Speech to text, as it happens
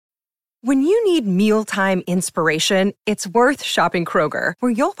When you need mealtime inspiration, it's worth shopping Kroger,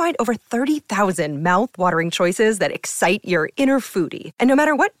 where you'll find over 30,000 mouth-watering choices that excite your inner foodie. And no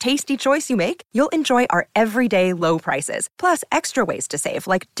matter what tasty choice you make, you'll enjoy our everyday low prices, plus extra ways to save,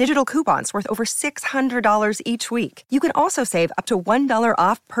 like digital coupons worth over $600 each week. You can also save up to $1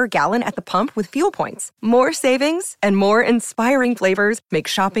 off per gallon at the pump with fuel points. More savings and more inspiring flavors make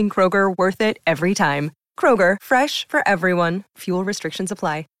shopping Kroger worth it every time. Kroger, fresh for everyone. Fuel restrictions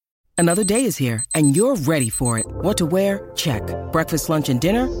apply. Another day is here, and you're ready for it. What to wear? Check. Breakfast, lunch, and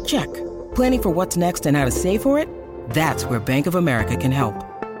dinner? Check. Planning for what's next and how to save for it? That's where Bank of America can help.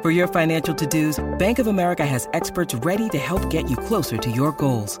 For your financial to-dos, Bank of America has experts ready to help get you closer to your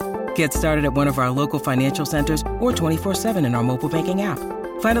goals. Get started at one of our local financial centers or 24/7 in our mobile banking app.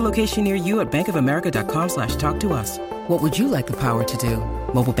 Find a location near you at bankofamerica.com/talktous. What would you like the power to do?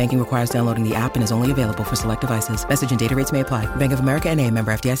 Mobile banking requires downloading the app and is only available for select devices. Message and data rates may apply. Bank of America N.A.,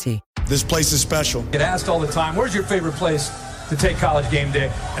 member FDIC. This place is special. Get asked all the time, where's your favorite place to take College Game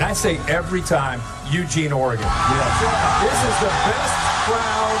Day? And I say every time, Eugene, Oregon. Yeah. This is the best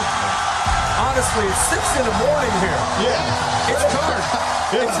crowd. Honestly, it's 6 in the morning here. Yeah. It's dark.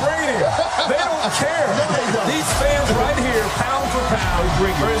 It's raining. They don't care. These fans right here, pound for pound,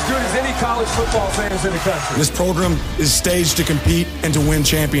 are as good as any college football fans in the country. This program is staged to compete and to win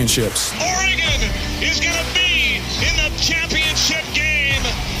championships. Oregon is going to be in the championship game.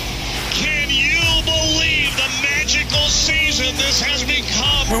 Can you believe the magical season this has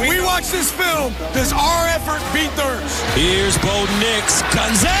become? When we watch this film, does our effort beat theirs? Here's Bo Nix.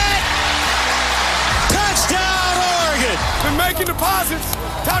 Guns it! Touchdown, Oregon! Been making deposits.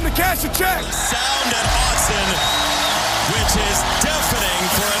 Time to cash a check. Sound at Autzen, which is deafening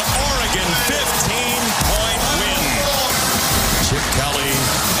for an Oregon 15-point win. Chip Kelly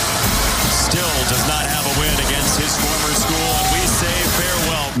still does not have a win against his former school, and we say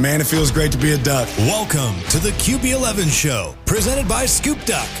farewell. Man, it feels great to be a Duck. Welcome to the QB11 Show, presented by Scoop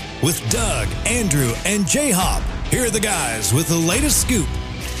Duck, with Doug, Andrew, and J-Hop. Here are the guys with the latest scoop.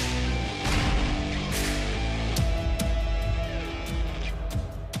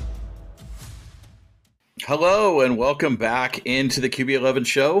 Hello and welcome back into the QB11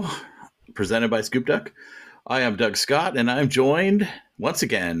 show, presented by Scoop Duck. I am Doug Scott, and I'm joined once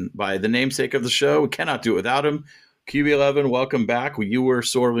again by the namesake of the show. We cannot do it without him. QB11, welcome back. You were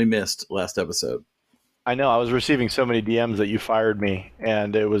sorely missed last episode. I know. I was receiving so many DMs that you fired me,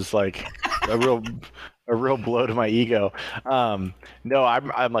 and it was like a real blow to my ego. No,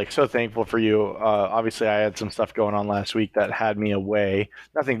 I'm like so thankful for you. Obviously, I had some stuff going on last week that had me away.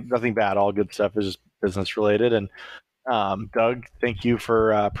 Nothing bad. All good stuff is just business related. And Doug, thank you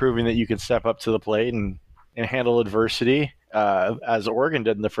for proving that you can step up to the plate and handle adversity as Oregon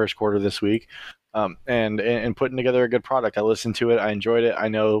did in the first quarter this week, and putting together a good product. I listened to it. I enjoyed it.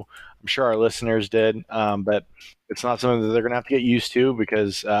 I'm sure our listeners did, but it's not something that they're going to have to get used to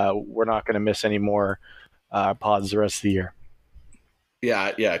because we're not going to miss any more pods the rest of the year.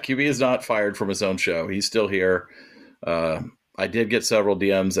 Yeah. QB is not fired from his own show. He's still here. I did get several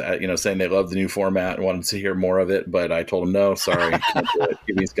DMs, saying they love the new format and wanted to hear more of it, but I told them no. Sorry, can't do it.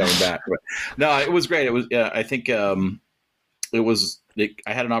 QB's coming back. But no, it was great. It was. I think it was.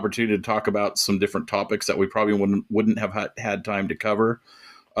 I had an opportunity to talk about some different topics that we probably wouldn't have had time to cover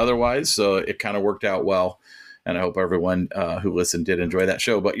otherwise. So it kind of worked out well. And I hope everyone who listened did enjoy that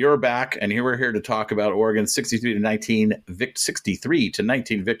show. But you're back, and we're here to talk about Oregon's 63 to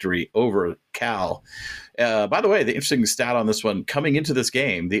 19 victory over Cal. By the way, the interesting stat on this one, coming into this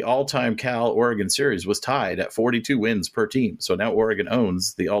game, the all-time Cal-Oregon series was tied at 42 wins per team. So now Oregon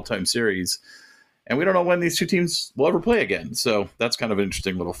owns the all-time series. And we don't know when these two teams will ever play again. So that's kind of an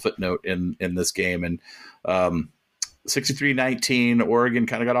interesting little footnote in this game. And 63-19, Oregon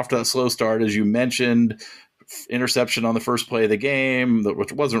kind of got off to that slow start, as you mentioned. Interception on the first play of the game,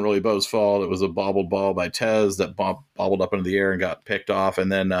 which wasn't really Bo's fault. It was a bobbled ball by Tez that bobbled up into the air and got picked off. And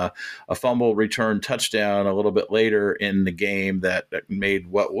then a fumble return touchdown a little bit later in the game that made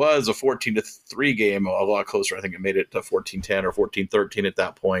what was a 14-3 game a lot closer. I think it made it to 14-10 or 14-13 at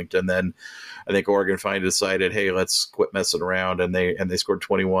that point. And then I think Oregon finally decided, hey, let's quit messing around. And they scored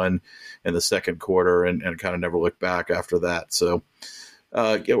 21 in the second quarter and kind of never looked back after that. So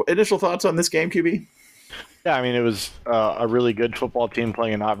initial thoughts on this game, QB? Yeah, I mean, it was a really good football team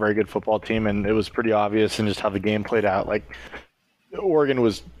playing a not very good football team, and it was pretty obvious in just how the game played out. Like, Oregon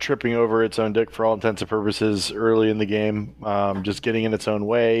was tripping over its own dick for all intents and purposes early in the game, just getting in its own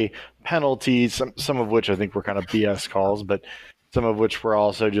way. Penalties, some of which I think were kind of BS calls, but some of which were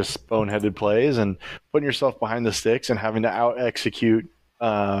also just boneheaded plays, and putting yourself behind the sticks and having to out-execute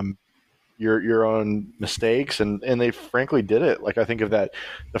your own mistakes, and they frankly did it. Like I think of the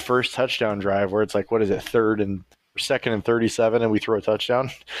first touchdown drive where it's like, what is it, second and 37, and we throw a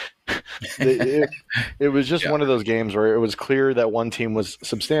touchdown. it was just one of those games where it was clear that one team was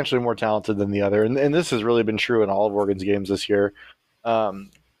substantially more talented than the other, and this has really been true in all of Oregon's games this year.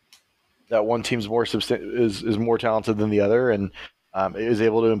 That one team's is more talented than the other, and it was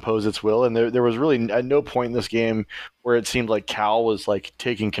able to impose its will. And there was really at no point in this game where it seemed like Cal was like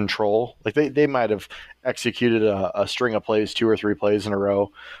taking control. Like they might have executed a string of plays, 2 or 3 plays in a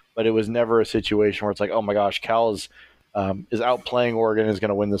row, but it was never a situation where it's like, oh my gosh, Cal is outplaying Oregon, is going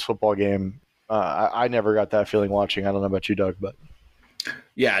to win this football game. I never got that feeling watching. I don't know about you, Doug, but.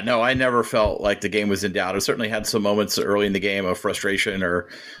 Yeah, no, I never felt like the game was in doubt. I certainly had some moments early in the game of frustration or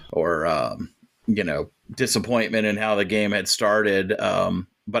disappointment in how the game had started.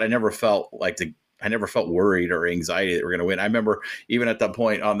 But I never felt worried or anxiety that we're going to win. I remember even at that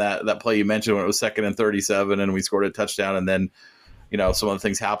point on that play you mentioned when it was 2nd and 37 and we scored a touchdown, and then, some of the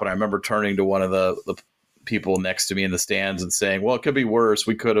things happened. I remember turning to one of the people next to me in the stands and saying, well, it could be worse.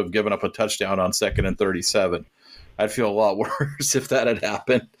 We could have given up a touchdown on 2nd and 37. I'd feel a lot worse if that had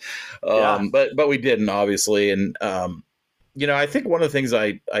happened. But we didn't, obviously. And, I think one of the things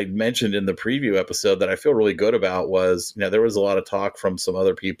I mentioned in the preview episode that I feel really good about was, there was a lot of talk from some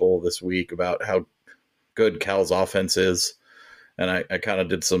other people this week about how good Cal's offense is. And I kind of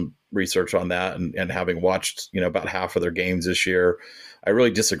did some research on that, and having watched, about half of their games this year, I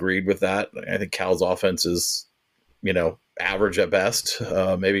really disagreed with that. I think Cal's offense is, average at best,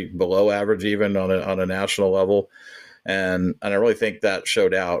 maybe below average even on a national level. And I really think that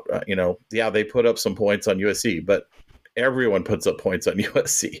showed out. They put up some points on USC, but everyone puts up points on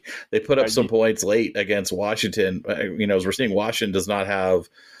USC. They put up some points late against Washington. As we're seeing, Washington does not have,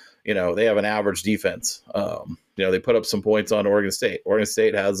 they have an average defense. They put up some points on Oregon State. Oregon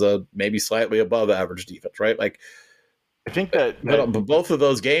State has a maybe slightly above average defense, right? Like, I think that both of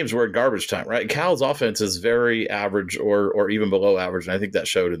those games were in garbage time, right? Cal's offense is very average or even below average, and I think that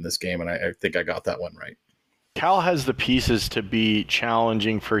showed in this game, and I think I got that one right. Cal has the pieces to be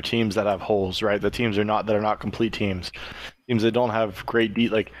challenging for teams that have holes, right? The teams that are not complete teams that don't have great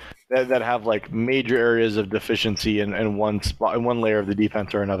that have like major areas of deficiency in one spot, in one layer of the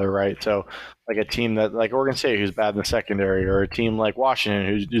defense or another, right? So like a team that like Oregon State, who's bad in the secondary, or a team like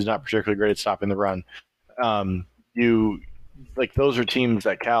Washington, who's not particularly great at stopping the run. Those are teams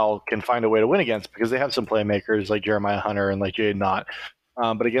that Cal can find a way to win against because they have some playmakers like Jeremiah Hunter and like Jaden Knott.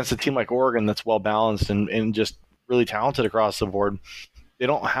 But against a team like Oregon that's well balanced and just really talented across the board, they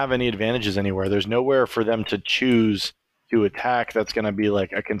don't have any advantages anywhere. There's nowhere for them to choose to attack that's going to be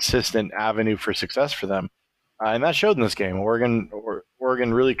like a consistent avenue for success for them. And that showed in this game. Oregon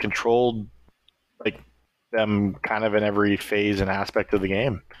really controlled like them kind of in every phase and aspect of the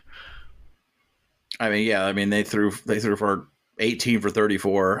game. They threw for 18 for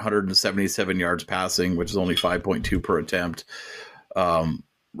 34, 177 yards passing, which is only 5.2 per attempt.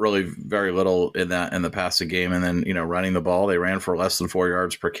 Really very little in the passing game. And then, running the ball, they ran for less than 4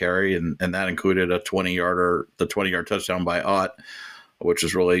 yards per carry. And that included a 20-yard touchdown by Ott, which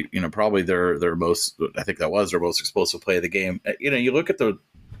is really, probably their most, I think that was their most explosive play of the game. You look at the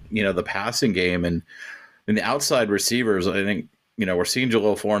passing game and the outside receivers, I think, we're seeing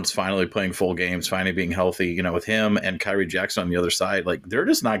Jalil Florence finally playing full games, finally being healthy, with him and Kyrie Jackson on the other side. Like, they're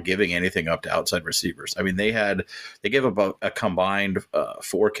just not giving anything up to outside receivers. I mean, they gave up a combined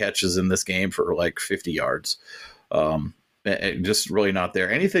 4 catches in this game for like 50 yards. Just really not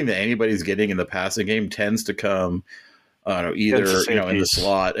there. Anything that anybody's getting in the passing game tends to come either in the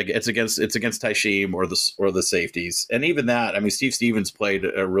slot. It's against Tysheem or the safeties. And even that, Steve Stevens played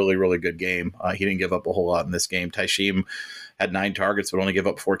a really, really good game. He didn't give up a whole lot in this game. Tysheem had 9 targets, but only give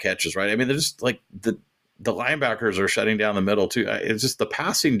up 4 catches, right? They're just like the linebackers are shutting down the middle too. It's just the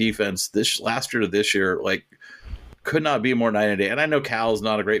passing defense last year to this year, like, could not be more night and day. And I know Cal's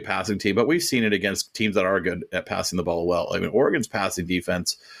not a great passing team, but we've seen it against teams that are good at passing the ball well. Oregon's passing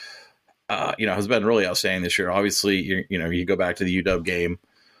defense, has been really outstanding this year. Obviously, you go back to the UW game.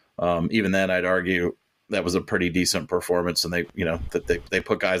 Even then, I'd argue that was a pretty decent performance, and they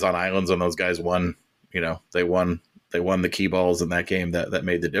put guys on islands, and those guys won. They won the key balls in that game that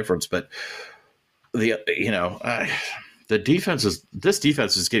made the difference. But this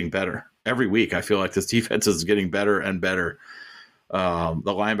defense is getting better every week. I feel like this defense is getting better and better. The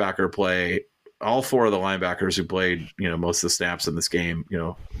linebacker play. All 4 of the linebackers who played, most of the snaps in this game,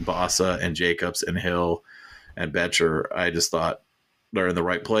 Bassa and Jacobs and Hill and Betcher, I just thought they're in the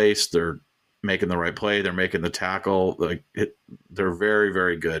right place. They're making the right play. They're making the tackle. They're very,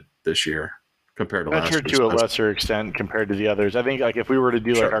 very good this year. compared to last year. To a lesser extent compared to the others. I think like if we were to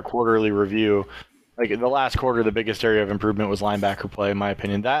do like our quarterly review, like in the last quarter, the biggest area of improvement was linebacker play, in my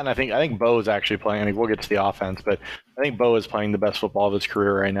opinion. That, and I think Bo is actually playing. I mean, we'll get to the offense, but I think Bo is playing the best football of his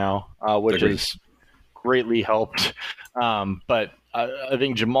career right now, which is greatly helped. But I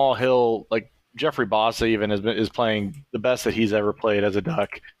think Jamal Hill, like Jeffrey Bossa, even is playing the best that he's ever played as a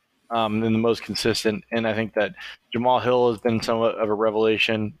Duck, and the most consistent. And I think that Jamal Hill has been somewhat of a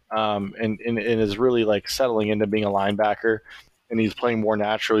revelation, and is really like settling into being a linebacker. And he's playing more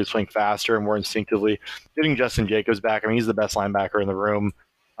naturally. He's playing faster and more instinctively. Getting Justin Jacobs back, I mean, he's the best linebacker in the room.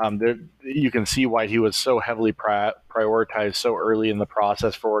 You can see why he was so heavily prioritized so early in the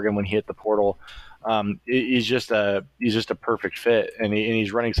process for Oregon when he hit the portal. He's just a perfect fit, and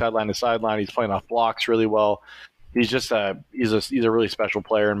he's running sideline to sideline. He's playing off blocks really well. He's a really special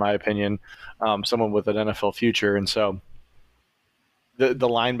player in my opinion. Someone with an NFL future, and so the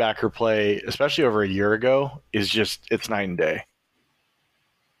linebacker play, especially over a year ago, it's night and day.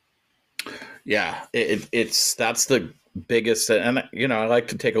 Yeah, that's the biggest, and I like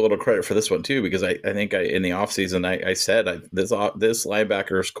to take a little credit for this one too, because I think in the offseason I said this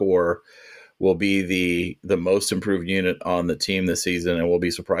linebackers core will be the most improved unit on the team this season, and will be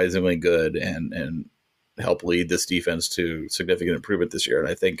surprisingly good and help lead this defense to significant improvement this year. And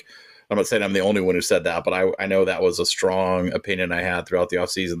I think, I'm not saying I'm the only one who said that, but I know that was a strong opinion I had throughout the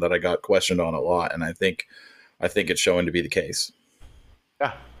offseason that I got questioned on a lot, and I think it's showing to be the case.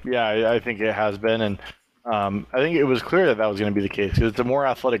 Yeah, I think it has been, and I think it was clear that was going to be the case because it's a more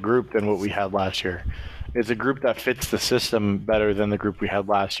athletic group than what we had last year. It's a group that fits the system better than the group we had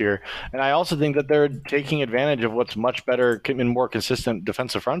last year, and I also think that they're taking advantage of what's much better and more consistent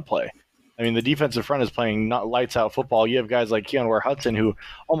defensive front play. I mean, the defensive front is playing not lights out football. You have guys like Keon Ware-Hudson, who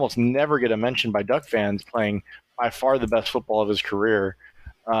almost never get a mention by Duck fans, playing by far the best football of his career.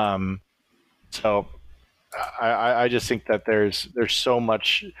 So I just think that there's so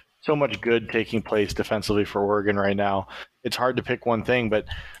much good taking place defensively for Oregon right now. It's hard to pick one thing, but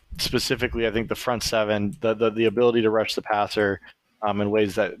specifically, I think the front seven, the ability to rush the passer in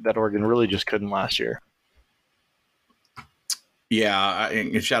ways that Oregon really just couldn't last year. Yeah,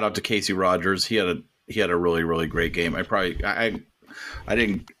 and shout out to Casey Rogers. He had a really, really great game. I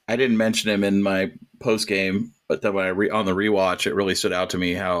didn't mention him in my post game, but then when on the rewatch, it really stood out to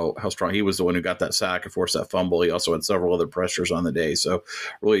me how strong he was. The one who got that sack and forced that fumble. He also had several other pressures on the day. So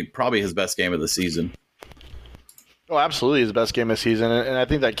really, probably his best game of the season. Oh, absolutely, his best game of the season. And I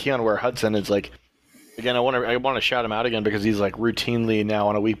think that Keon Ware-Hudson is like, again, I want to shout him out again because he's like routinely now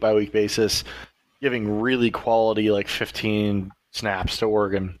on a week by week basis giving really quality like 15 snaps to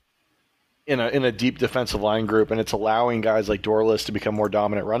Oregon in a deep defensive line group, and it's allowing guys like Dorless to become more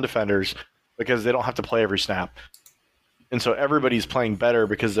dominant run defenders because they don't have to play every snap. And so everybody's playing better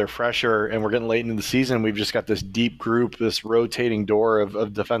because they're fresher, and we're getting late into the season. We've just got this deep group, this rotating door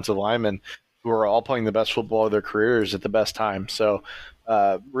of defensive linemen who are all playing the best football of their careers at the best time. So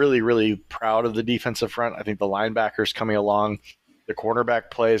really, really proud of the defensive front. I think the linebackers coming along, the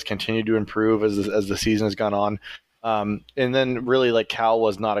cornerback plays continue to improve as the season has gone on. And then really like Cal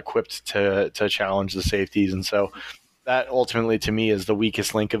was not equipped to challenge the safeties. And so that ultimately to me is the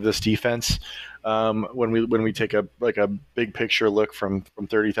weakest link of this defense. When we take a big picture look from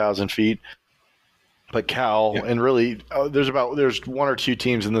 30,000 feet, but Cal and really there's one or two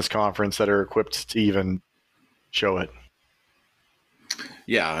teams in this conference that are equipped to even show it.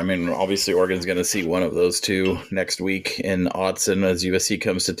 Yeah, I mean, obviously Oregon's going to see one of those two next week in Autzen as USC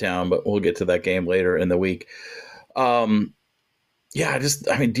comes to town, but we'll get to that game later in the week.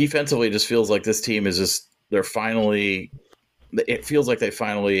 Defensively, it just feels like this team is it feels like they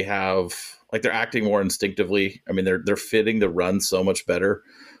finally have, like they're acting more instinctively. I mean, they're fitting the run so much better.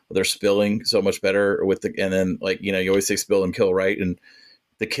 They're spilling so much better and then you always say spill and kill, right? And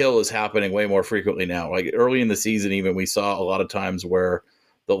the kill is happening way more frequently now. Like early in the season, even we saw a lot of times where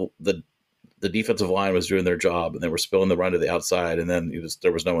the defensive line was doing their job and they were spilling the run to the outside, and then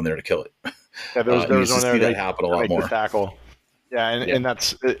there was no one there to kill it. Yeah, there was no one there that happen a lot more. Tackle. Yeah, and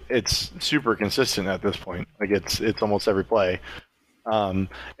it's super consistent at this point. Like it's almost every play. And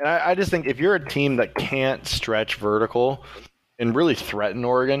I just think if you're a team that can't stretch vertical and really threaten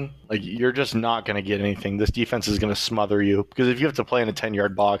Oregon, like you're just not going to get anything. This defense is going to smother you because if you have to play in a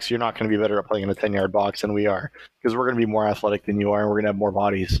 10-yard box, you're not going to be better at playing in a 10-yard box than we are because we're going to be more athletic than you are and we're going to have more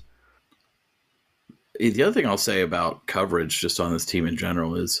bodies. The other thing I'll say about coverage just on this team in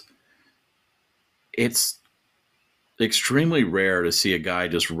general is it's extremely rare to see a guy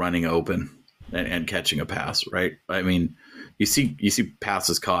just running open and catching a pass, right? I mean, you see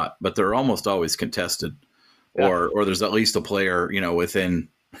passes caught, but they're almost always contested. Yeah. Or there's at least a player, within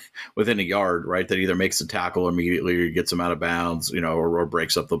within a yard, right, that either makes a tackle immediately or gets him out of bounds, or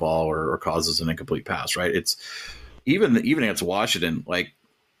breaks up the ball or causes an incomplete pass, right? It's even against Washington, like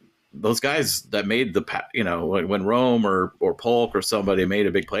those guys that made when Rome or Polk or somebody made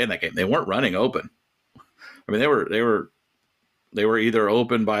a big play in that game, they weren't running open. I mean, they were either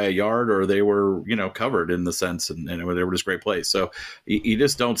open by a yard or they were, covered in the sense, and they were just great plays. So you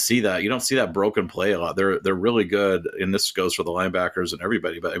just don't see that. You don't see that broken play a lot. They're really good, and this goes for the linebackers and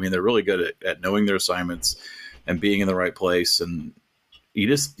everybody, but I mean, they're really good at knowing their assignments and being in the right place. And you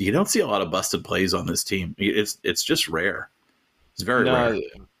don't see a lot of busted plays on this team. It's just rare. It's very rare.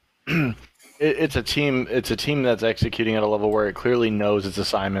 It's a team that's executing at a level where it clearly knows its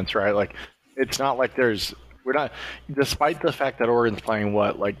assignments, right? Like, it's not like we're not, despite the fact that Oregon's playing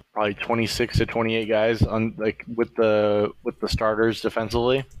probably 26 to 28 guys on with the starters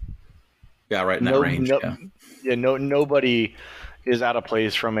defensively. Yeah, right in that range. Nobody is out of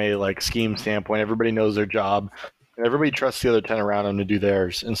place from a scheme standpoint. Everybody knows their job, and everybody trusts the other 10 around them to do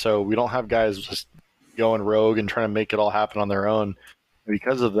theirs. And so we don't have guys just going rogue and trying to make it all happen on their own. And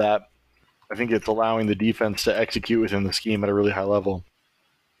because of that, I think it's allowing the defense to execute within the scheme at a really high level.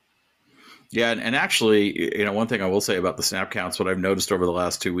 Yeah, and actually, one thing I will say about the snap counts, what I've noticed over the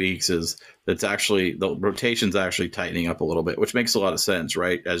last 2 weeks is that's actually the rotation's actually tightening up a little bit, which makes a lot of sense,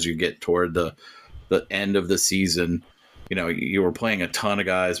 right? As you get toward the end of the season, you were playing a ton of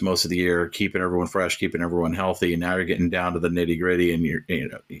guys most of the year, keeping everyone fresh, keeping everyone healthy, and now you're getting down to the nitty gritty,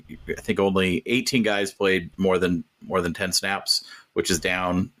 and I think only 18 guys played more than 10 snaps, which is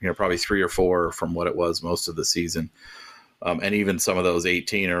down, probably 3 or 4 from what it was most of the season. And even some of those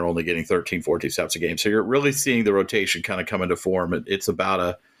 18 are only getting 13, 14 snaps a game. So you're really seeing the rotation kind of come into form. It's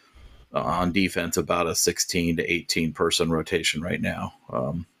about on defense, about a 16 to 18 person rotation right now,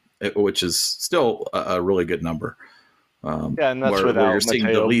 which is still a really good number. And that's where you're seeing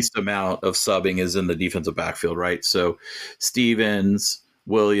the least amount of subbing is in the defensive backfield, right? So Stevens,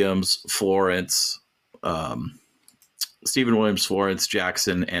 Williams, Florence,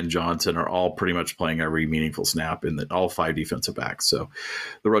 Jackson, and Johnson are all pretty much playing every meaningful snap in all 5 defensive backs. So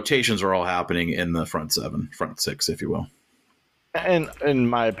the rotations are all happening in the front 6, if you will. And in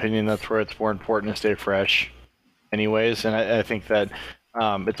my opinion, that's where it's more important to stay fresh anyways. And I think that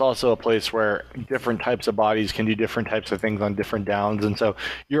it's also a place where different types of bodies can do different types of things on different downs. And so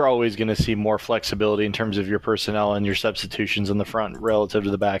you're always going to see more flexibility in terms of your personnel and your substitutions in the front relative to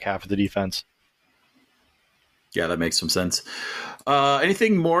the back half of the defense. Yeah, that makes some sense.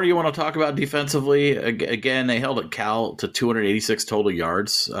 Anything more you want to talk about defensively? Again, they held at Cal to 286 total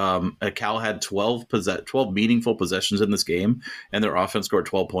yards. Cal had 12 meaningful possessions in this game, and their offense scored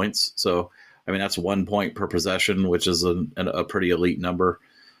 12 points. So, I mean, that's 1 point per possession, which is a pretty elite number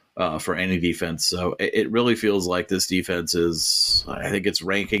for any defense. So it really feels like this defense is, I think it's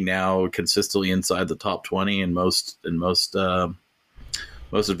ranking now consistently inside the top 20 in most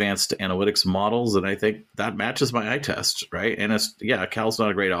advanced analytics models, and I think that matches my eye test, right? And Cal's not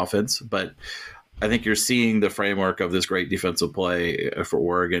a great offense, but I think you're seeing the framework of this great defensive play for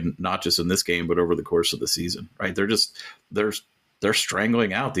Oregon, not just in this game, but over the course of the season, right? They're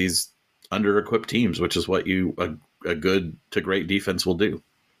strangling out these under-equipped teams, which is what a good to great defense will do.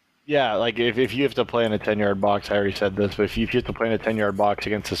 Yeah, like if you have to play in a 10-yard box, I already said this, but if you have to play in a 10-yard box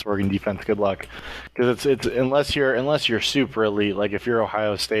against this Oregon defense, good luck, because it's unless you're super elite, like if you're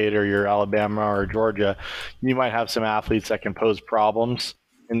Ohio State or you're Alabama or Georgia, you might have some athletes that can pose problems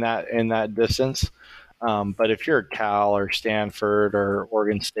in that distance. But if you're Cal or Stanford or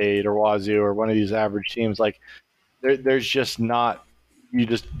Oregon State or Wazoo or one of these average teams, like there's just not.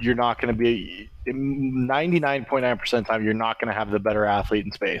 You're not going to be 99.9% of the time. You're not going to have the better athlete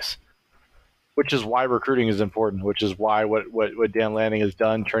in space, which is why recruiting is important. Which is why what Dan Lanning has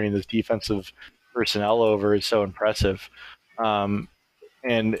done, turning this defensive personnel over, is so impressive. And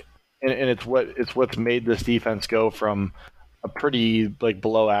it's what's made this defense go from a pretty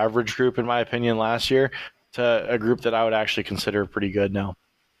below average group, in my opinion, last year to a group that I would actually consider pretty good now.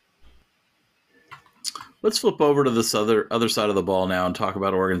 Let's flip over to this other side of the ball now and talk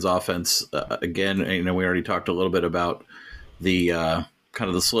about Oregon's offense. Again, we already talked a little bit about the kind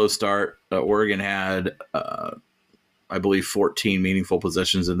of the slow start. Oregon had, I believe, 14 meaningful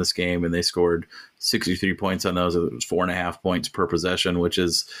possessions in this game, and they scored 63 points on those. It was 4.5 points per possession, which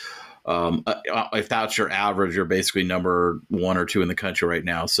is, if that's your average, you're basically number 1 or 2 in the country right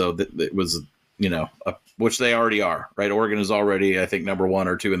now. So it was, which they already are, right? Oregon is already, I think, number 1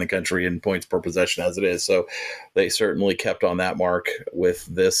 or 2 in the country in points per possession as it is. So they certainly kept on that mark with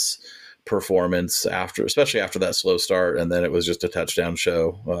this performance especially after that slow start, and then it was just a touchdown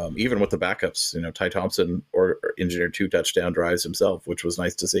show. Even with the backups, Ty Thompson engineered 2 touchdown drives himself, which was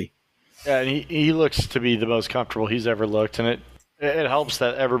nice to see. Yeah, and he looks to be the most comfortable he's ever looked, and it helps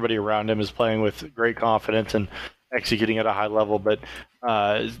that everybody around him is playing with great confidence and executing at a high level. But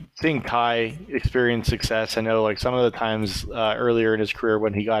seeing Ty experience success, I know like some of the times earlier in his career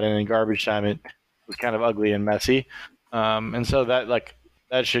when he got in garbage time, it was kind of ugly and messy, and so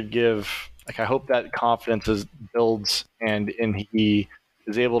that should give, I hope that confidence builds and he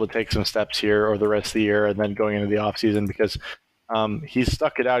is able to take some steps here or the rest of the year and then going into the offseason, because he's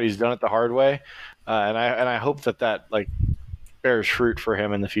stuck it out. He's done it the hard way, and I hope that bears fruit for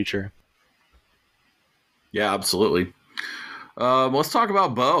him in the future. Yeah, absolutely. Let's talk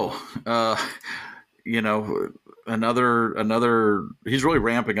about Bo. Another. He's really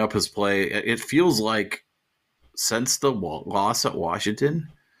ramping up his play. It feels like since the loss at Washington,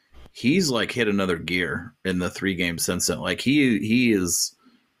 he's hit another gear in the 3 games since then. He is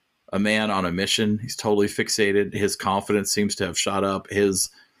a man on a mission. He's totally fixated. His confidence seems to have shot up. His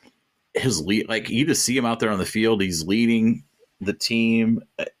lead, you just see him out there on the field. He's leading the team,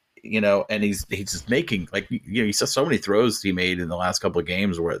 and he's just making you saw so many throws he made in the last couple of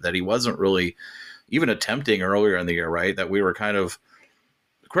games that he wasn't really even attempting earlier in the year, right? That we were kind of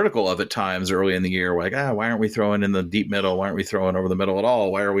critical of at times early in the year. We're why aren't we throwing in the deep middle? Why aren't we throwing over the middle at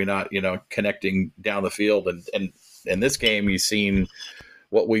all? Why are we not, connecting down the field? And in this game, you've seen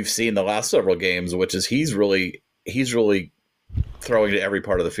what we've seen the last several games, which is he's really throwing to every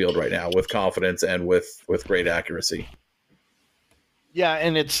part of the field right now with confidence and with great accuracy. Yeah,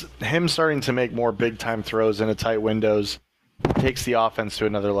 and it's him starting to make more big-time throws into tight windows, takes the offense to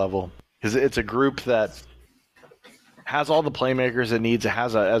another level. Because it's a group that has all the playmakers it needs. It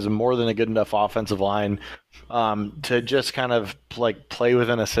has a more than a good enough offensive line to just kind of play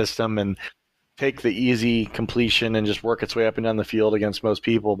within a system and take the easy completion and just work its way up and down the field against most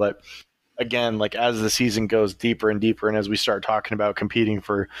people. But again, as the season goes deeper and deeper, and as we start talking about competing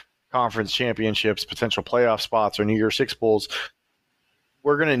for conference championships, potential playoff spots, or New Year's Six bowls,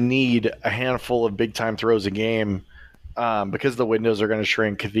 we're going to need a handful of big-time throws a game because the windows are going to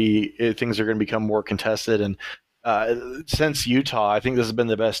shrink. Things are going to become more contested. And since Utah, I think this has been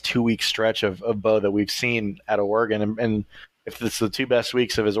the best 2-week stretch of Bo that we've seen at Oregon. And if it's the 2 best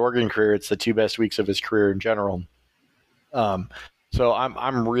weeks of his Oregon career, it's the 2 best weeks of his career in general. So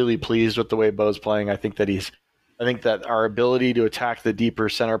I'm really pleased with the way Bo's playing. I think that our ability to attack the deeper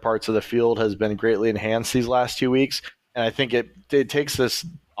center parts of the field has been greatly enhanced these last 2 weeks. And I think it takes this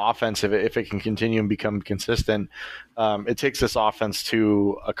offense, if it can continue and become consistent, it takes this offense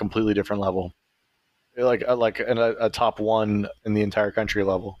to a completely different level, like a top 1 in the entire country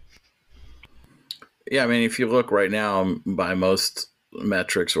level. Yeah, I mean, if you look right now, by most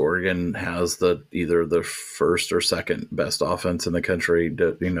metrics, Oregon has either the first or second best offense in the country,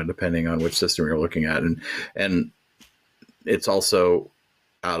 depending on which system you're looking at, and it's also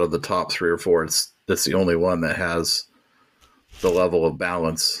out of the top 3 or 4. That's the only one that has the level of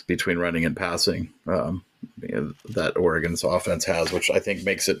balance between running and passing that Oregon's offense has, which I think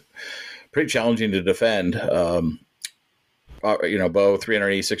makes it pretty challenging to defend. Bo,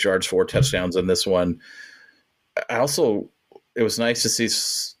 386 yards, 4 touchdowns in this one. It was nice to see,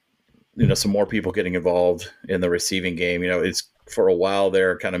 some more people getting involved in the receiving game. It's for a while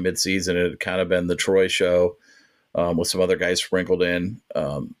there, kind of midseason, it had kind of been the Troy show with some other guys sprinkled in.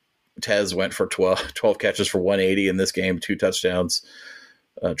 Tez went for 12 catches for 180 in this game, 2 touchdowns.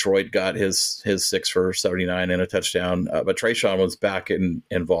 Troy got his 6 for 79 and a touchdown. But Trayshawn was back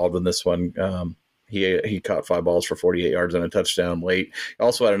involved in this one. He caught 5 balls for 48 yards and a touchdown late. He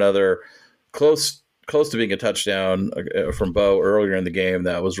also had another close to being a touchdown from Bo earlier in the game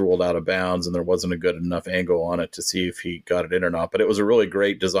that was ruled out of bounds, and there wasn't a good enough angle on it to see if he got it in or not. But it was a really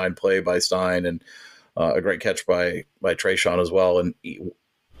great design play by Stein and a great catch by Trayshawn as well. And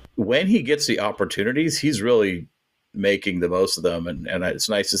when he gets the opportunities, he's really making the most of them. And it's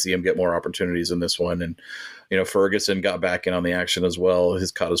nice to see him get more opportunities in this one. And, Ferguson got back in on the action as well.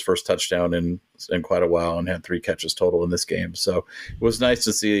 He's caught his first touchdown in quite a while and had 3 catches total in this game. So it was nice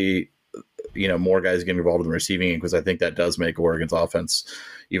to see, more guys getting involved in the receiving game, because I think that does make Oregon's offense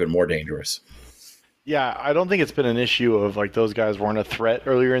even more dangerous. Yeah, I don't think it's been an issue of those guys weren't a threat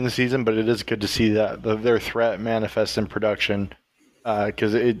earlier in the season, but it is good to see that their threat manifests in production.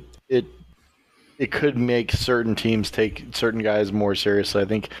 Because it could make certain teams take certain guys more seriously. I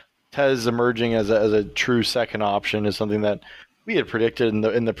think Tez emerging as a true second option is something that we had predicted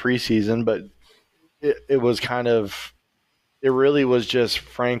in the preseason, but it was kind of it really was just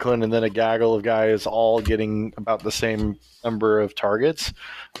Franklin and then a gaggle of guys all getting about the same number of targets.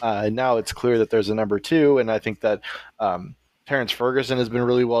 And now it's clear that there's a number 2, and I think that Terrence Ferguson has been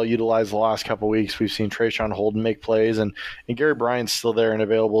really well utilized the last couple of weeks. We've seen Trayshawn Holden make plays, and Gary Bryant's still there and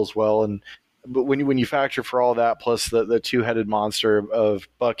available as well. But when you factor for all that, plus the two-headed monster of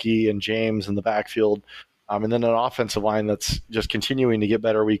Bucky and James in the backfield, and then an offensive line that's just continuing to get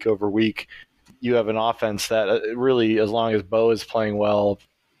better week over week, you have an offense that really, as long as Bo is playing well,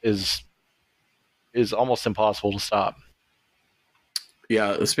 is almost impossible to stop.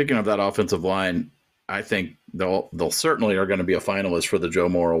 Yeah, speaking of that offensive line, I think they'll certainly are going to be a finalist for the Joe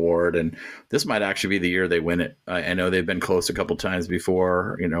Moore Award, and this might actually be the year they win it. I know they've been close a couple times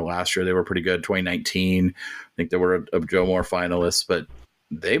before. Last year they were pretty good. 2019, I think they were a Joe Moore finalist, but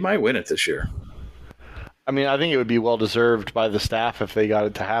they might win it this year. I mean, I think it would be well deserved by the staff if they got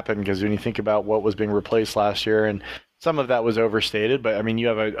it to happen, because when you think about what was being replaced last year, and some of that was overstated, but I mean, you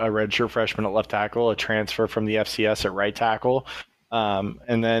have a redshirt freshman at left tackle, a transfer from the FCS at right tackle,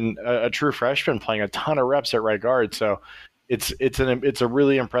 and then a true freshman playing a ton of reps at right guard. So it's a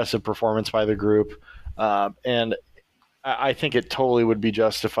really impressive performance by the group, and I think it totally would be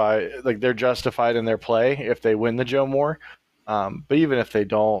justified. Like, they're justified in their play if they win the Joe Moore, but even if they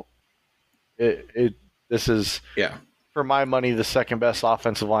don't, this is, for my money, the second best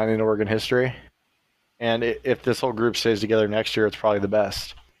offensive line in Oregon history. And if this whole group stays together next year, it's probably the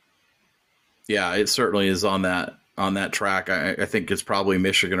best. Yeah, it certainly is on that track. I think it's probably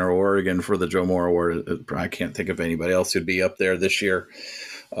Michigan or Oregon for the Joe Moore Award. I can't think of anybody else who'd be up there this year.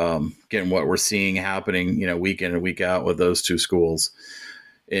 Getting what we're seeing happening, week in and week out with those two schools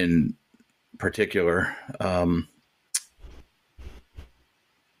in particular.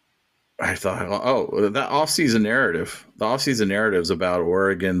 I thought, that offseason narrative. The offseason narratives about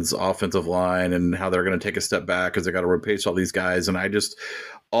Oregon's offensive line and how they're going to take a step back because they got to replace all these guys. And I just,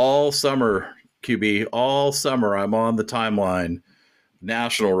 all summer, QB, all summer, I'm on the timeline.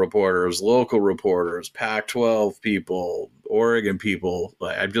 National reporters, local reporters, Pac-12 people, Oregon people.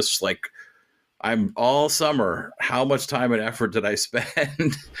 I'm just like, I'm all summer. How much time and effort did I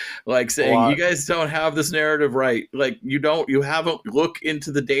spend saying, you guys don't have this narrative right. You haven't look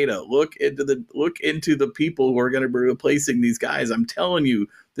into the data, look into the people who are going to be replacing these guys. I'm telling you,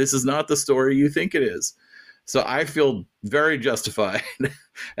 this is not the story you think it is. So I feel very justified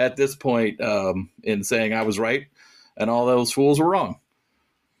at this point in saying I was right and all those fools were wrong.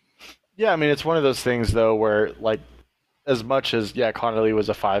 Yeah. I mean, it's one of those things though, where as much as, Connerly was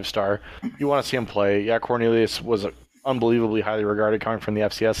a 5-star, you want to see him play. Yeah, Cornelius was unbelievably highly regarded coming from the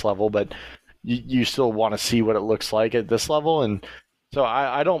FCS level, but you still want to see what it looks like at this level. And so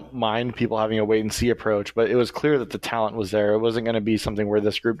I don't mind people having a wait-and-see approach, but it was clear that the talent was there. It wasn't going to be something where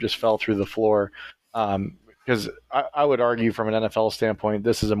this group just fell through the floor. Because I would argue from an NFL standpoint,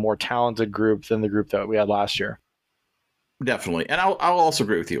 this is a more talented group than the group that we had last year. Definitely. And I'll also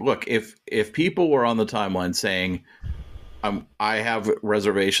agree with you. Look, if people were on the timeline saying, I have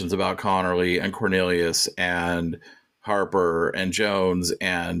reservations about Connerly and Cornelius and Harper and Jones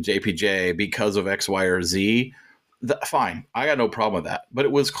and JPJ because of X, Y, or Z, fine. I got no problem with that. But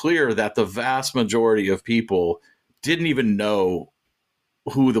it was clear that the vast majority of people didn't even know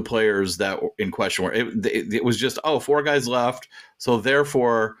who the players that were in question were. It was just, 4 guys left. So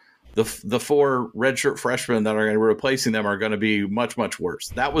therefore, the 4 redshirt freshmen that are going to be replacing them are going to be much, much worse.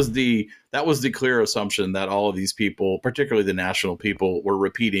 That was the clear assumption that all of these people, particularly the national people, were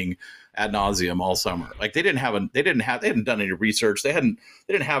repeating ad nauseum all summer. They hadn't done any research. They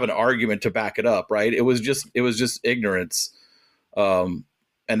didn't have an argument to back it up. Right. It was just ignorance. And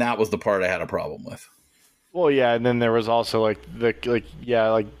that was the part I had a problem with. Well, yeah. And then there was also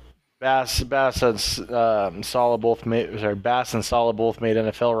Bass and Saleh both made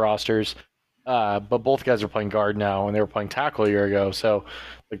NFL rosters, but both guys are playing guard now, and they were playing tackle a year ago. So,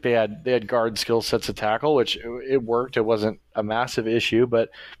 they had guard skill sets at tackle, which it worked. It wasn't a massive issue, but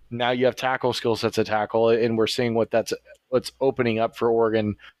now you have tackle skill sets at tackle, and we're seeing what's opening up for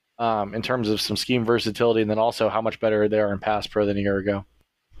Oregon in terms of some scheme versatility, and then also how much better they are in pass pro than a year ago.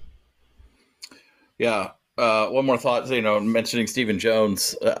 Yeah. One more thought. Mentioning Stephen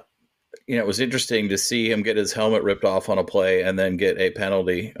Jones. It was interesting to see him get his helmet ripped off on a play and then get a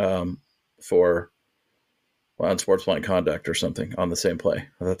penalty for unsportsmanlike conduct or something on the same play.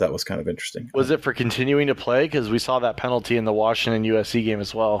 I thought that was kind of interesting. Was it for continuing to play? Because we saw that penalty in the Washington USC game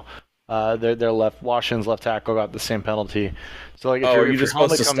as well. Washington's left tackle got the same penalty. So if you're just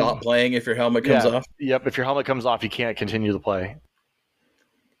supposed to stop playing if your helmet comes off? Yep. If your helmet comes off, you can't continue the play.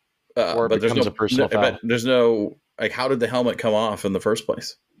 Or it becomes a personal foul. But there's no how did the helmet come off in the first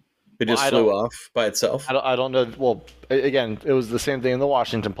place? It just flew off by itself? I don't know. Well, again, it was the same thing in the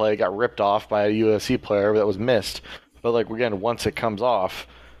Washington play. It got ripped off by a USC player that was missed. But, like, again, once it comes off,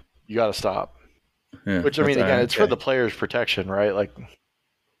 you got to stop. Yeah, which, I mean, again, it's for the player's protection, right? Like,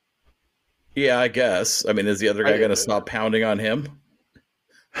 yeah, I guess. I mean, is the other guy going to stop pounding on him?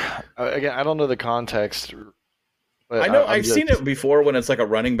 Again, I don't know the context. I know I've seen it before when it's like a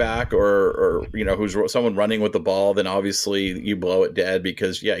running back or who's someone running with the ball. Then obviously you blow it dead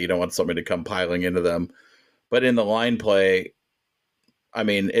because you don't want somebody to come piling into them. But in the line play, I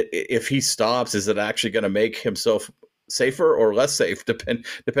mean, if he stops, is it actually going to make himself safer or less safe,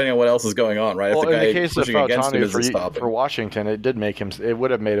 depending on what else is going on, right? Well, if the guy in the case of Fautanu for Washington, it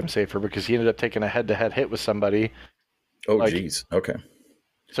would have made him safer because he ended up taking a head-to-head hit with somebody. Oh, geez. Okay.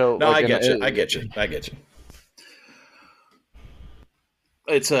 So no, I get you.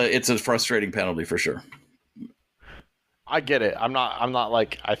 It's a frustrating penalty for sure. I get it. I'm not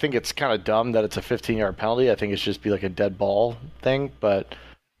like, I think it's kind of dumb that it's a 15-yard penalty. I think it should just be like a dead ball thing, but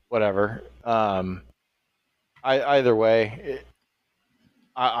whatever. Either way,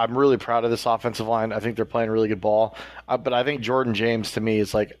 I'm really proud of this offensive line. I think they're playing really good ball. But I think Jordan James to me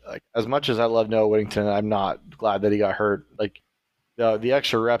is like as much as I love Noah Whittington, I'm not glad that he got hurt. Like the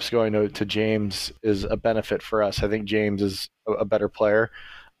extra reps going to James is a benefit for us. I think James is a better player.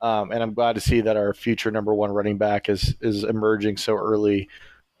 And I'm glad to see that our future number one running back is emerging so early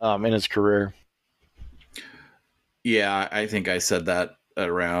in his career. Yeah, I think I said that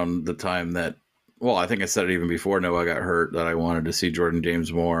around the time that, well, I think I said it even before Noah got hurt, that I wanted to see Jordan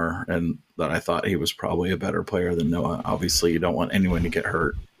James more and that I thought he was probably a better player than Noah. Obviously, you don't want anyone to get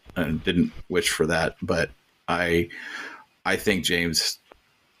hurt and didn't wish for that. But I think James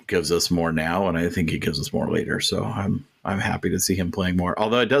gives us more now, and I think he gives us more later. So I'm happy to see him playing more.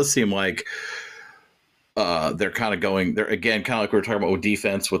 Although it does seem like they're kind of going there again, kind of like we were talking about with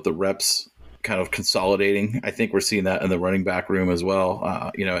defense, with the reps kind of consolidating. I think we're seeing that in the running back room as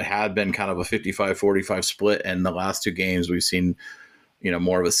well. It had been kind of a 55-45 split, and the last two games we've seen,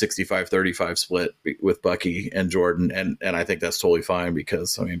 more of a 65-35 split with Bucky and Jordan, and I think that's totally fine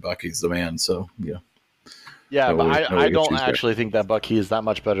because I mean Bucky's the man. So yeah. Yeah, but I don't actually think that Bucky is that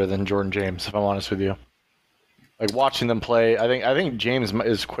much better than Jordan James, if I'm honest with you. Like watching them play, I think James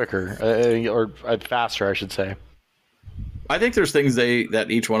is quicker or faster, I should say. I think there's things that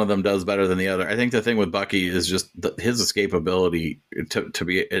each one of them does better than the other. I think the thing with Bucky is just his escapability to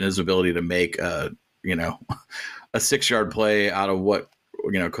be and his ability to make a 6-yard play out of what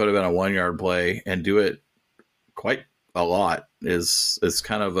could have been a 1-yard play and do it quite a lot is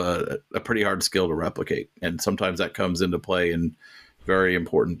kind of a pretty hard skill to replicate, and sometimes that comes into play in very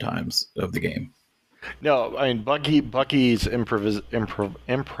important times of the game. No, I mean Bucky's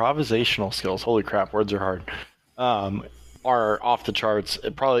improvisational skills. Holy crap, words are hard. Are off the charts.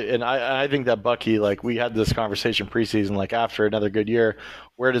 I think that Bucky, like we had this conversation preseason, like after another good year,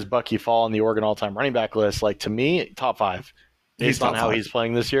 where does Bucky fall on the Oregon all-time running back list? Like to me, top 5. Based on how he's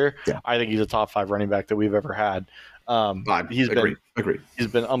playing this year, yeah. I think he's a top 5 running back that we've ever had. He's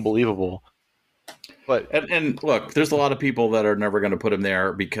been unbelievable. But and look, there's a lot of people that are never going to put him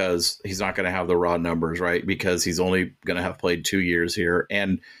there because he's not going to have the raw numbers, right? Because he's only going to have played 2 years here,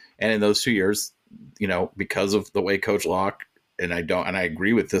 and in those 2 years, because of the way Coach Locke, and I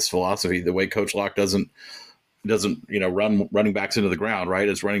agree with this philosophy, the way Coach Locke doesn't run running backs into the ground, right?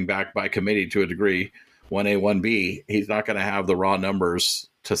 It's running back by committee to a degree, 1A, 1B. He's not going to have the raw numbers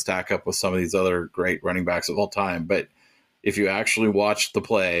to stack up with some of these other great running backs of all time. But if you actually watch the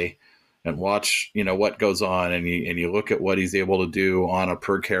play and watch, what goes on, and you look at what he's able to do on a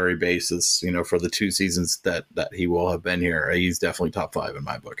per carry basis, for the 2 seasons that he will have been here, he's definitely top 5 in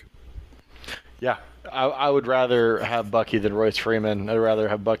my book. Yeah, I would rather have Bucky than Royce Freeman. I'd rather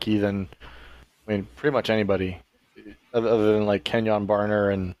have Bucky than, pretty much anybody other than like Kenyon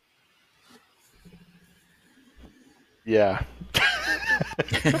Barner and yeah.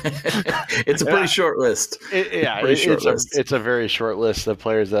 It's a pretty short list. It's a very short list of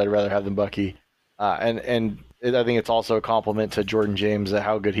players that I'd rather have than Bucky. And I think it's also a compliment to Jordan James at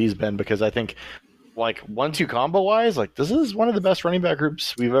how good he's been, because I think like 1-2 combo wise, like this is one of the best running back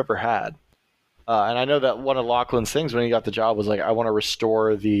groups we've ever had. And I know that one of Laughlin's things when he got the job was like, I want to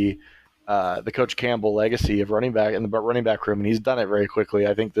restore the Coach Campbell legacy of running back in the running back room, and he's done it very quickly.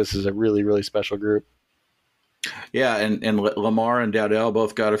 I think this is a really, really special group. Yeah, and Lamar and Dowdell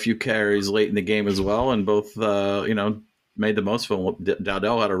both got a few carries late in the game as well, and both made the most of them.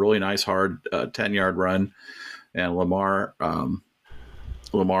 Dowdell had a really nice hard 10-yard run, and Lamar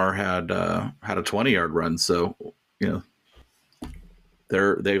had a 20-yard run. So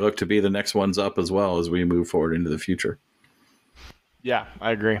they look to be the next ones up as well as we move forward into the future. Yeah,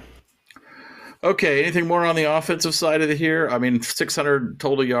 I agree. Okay, anything more on the offensive side of the here? I mean, 600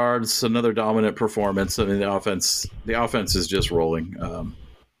 total yards, another dominant performance. I mean, the offense is just rolling.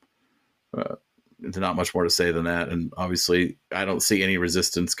 There's not much more to say than that. And obviously, I don't see any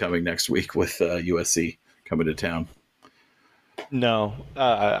resistance coming next week with USC coming to town. No,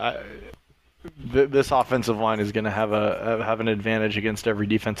 this offensive line is going to have an advantage against every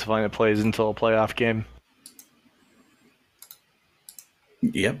defensive line that plays until a playoff game.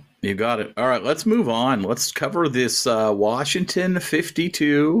 Yep, you got it. All right, let's move on. Let's cover this Washington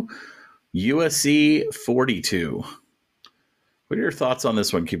 52, USC 42. What are your thoughts on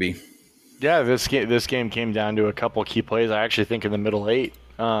this one, QB? Yeah, this game came down to a couple key plays. I actually think in the middle 8.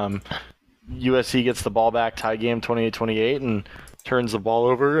 USC gets the ball back, tie game 28-28, and turns the ball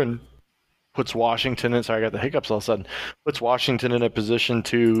over and puts Washington in. Sorry, I got the hiccups all of a sudden. Puts Washington in a position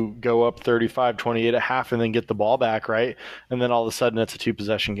to go up 35-28 at half and then get the ball back, right? And then all of a sudden it's a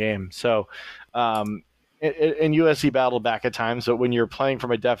 2-possession game. So, and USC battled back at times. So when you're playing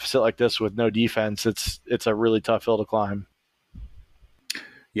from a deficit like this with no defense, it's a really tough hill to climb.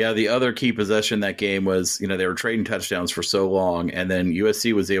 Yeah, the other key possession that game was, they were trading touchdowns for so long, and then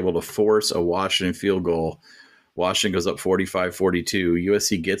USC was able to force a Washington field goal. Washington goes up 45-42.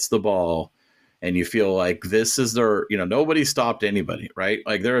 USC gets the ball, and you feel like this is their, nobody stopped anybody, right?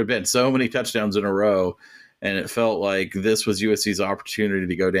 Like there had been so many touchdowns in a row, and it felt like this was USC's opportunity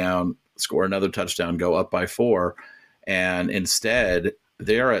to go down, score another touchdown, go up by 4. And instead,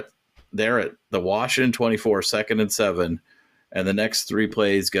 they're at the Washington 24, 2nd and 7. And the next 3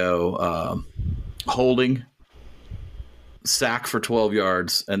 plays go holding, sack for 12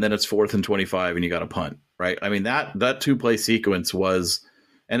 yards, and then it's 4th and 25, and you got a punt, right? I mean, that 2-play sequence was,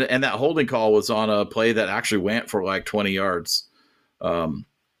 and that holding call was on a play that actually went for like 20 yards. And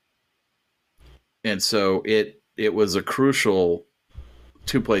so it was a crucial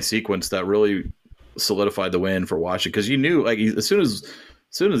 2-play sequence that really solidified the win for Washington, because you knew, like, as soon as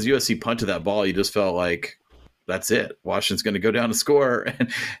USC punted that ball, you just felt like, that's it. Washington's going to go down to score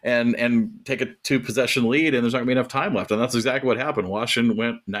and take a 2-possession lead, and there's not going to be enough time left. And that's exactly what happened. Washington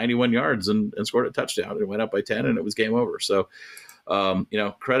went 91 yards and scored a touchdown. It went up by 10, and it was game over. So,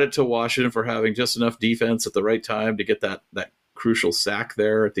 credit to Washington for having just enough defense at the right time to get that crucial sack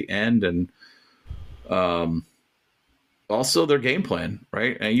there at the end. And also their game plan,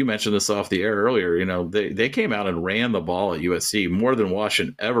 right? And you mentioned this off the air earlier. They came out and ran the ball at USC more than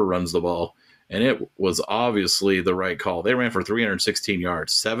Washington ever runs the ball. And it was obviously the right call. They ran for 316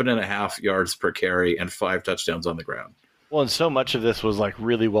 yards, 7.5 yards per carry, and 5 touchdowns on the ground. Well, and so much of this was like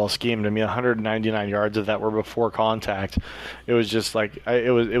really well schemed. I mean, 199 yards of that were before contact. It was just like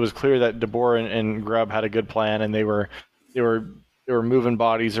it was clear that DeBoer and Grubb had a good plan, and they were moving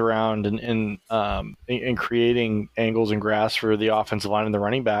bodies around and creating angles and grass for the offensive line and the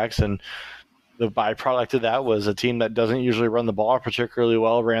running backs. And the byproduct of that was a team that doesn't usually run the ball particularly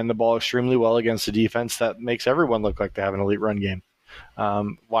well, ran the ball extremely well against a defense that makes everyone look like they have an elite run game.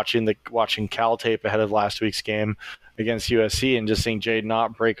 Watching Cal tape ahead of last week's game against USC and just seeing Jaden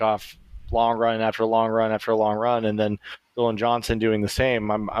Ott break off long run after long run after long run, and then Dylan Johnson doing the same.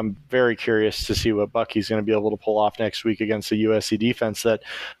 I'm very curious to see what Bucky's going to be able to pull off next week against the USC defense that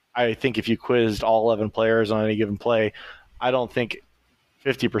I think if you quizzed all 11 players on any given play, I don't think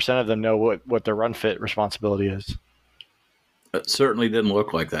 50% of them know what their run fit responsibility is. It certainly didn't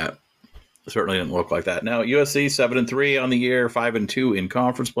look like that. Now, USC 7-3 on the year, 5-2 in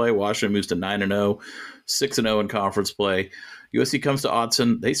conference play. Washington moves to 9-0, 6-0 in conference play. USC comes to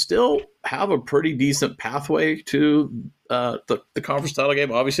Autzen. They still have a pretty decent pathway to the conference title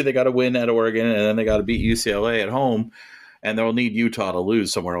game. Obviously, they got to win at Oregon, and then they got to beat UCLA at home. And they'll need Utah to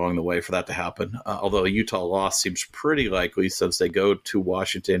lose somewhere along the way for that to happen. Although a Utah loss seems pretty likely since they go to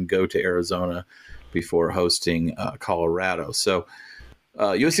Washington, go to Arizona before hosting Colorado. So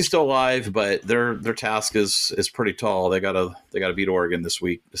USC's still alive, but their task is pretty tall. They gotta beat Oregon this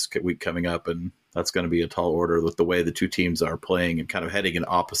week coming up, and that's going to be a tall order with the way the two teams are playing and kind of heading in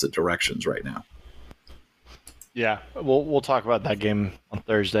opposite directions right now. Yeah, we'll talk about that game on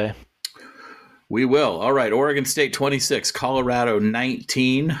Thursday. We will. All right. Oregon State 26, Colorado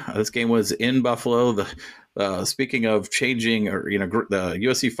 19. This game was in Buffalo. Speaking of changing, the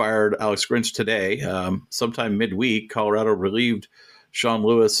USC fired Alex Grinch today. Sometime midweek, Colorado relieved Sean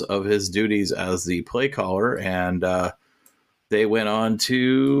Lewis of his duties as the play caller, and they went on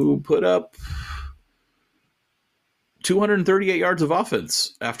to put up 238 yards of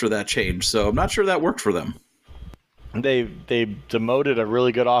offense after that change. So I'm not sure that worked for them. They demoted a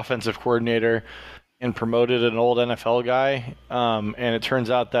really good offensive coordinator and promoted an old NFL guy. And it turns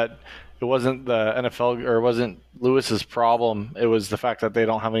out that it wasn't the NFL or it wasn't Lewis's problem. It was the fact that they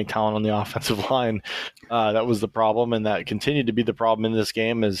don't have any talent on the offensive line. That was the problem, and that continued to be the problem in this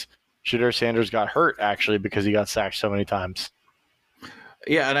game. Is Shedeur Sanders got hurt actually because he got sacked so many times.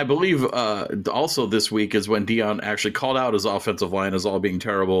 Yeah, and I believe also this week is when Deion actually called out his offensive line as all being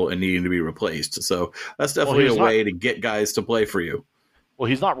terrible and needing to be replaced. So that's definitely a way to get guys to play for you. Well,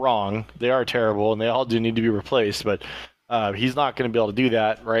 he's not wrong. They are terrible, and they all do need to be replaced, but he's not going to be able to do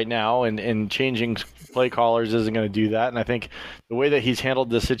that right now, and changing play callers isn't going to do that. And I think the way that he's handled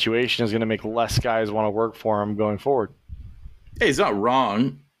this situation is going to make less guys want to work for him going forward. Yeah, he's not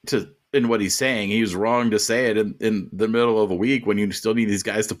wrong in what he's saying. He was wrong to say it in the middle of a week when you still need these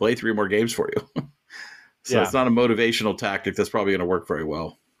guys to play 3 more games for you. So It's not a motivational tactic that's probably going to work very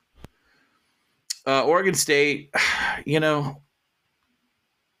well. Oregon State,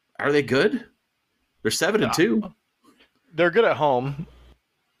 are they good? They're 7-2. They're good at home.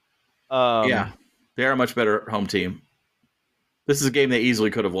 Yeah, they are a much better home team. This is a game they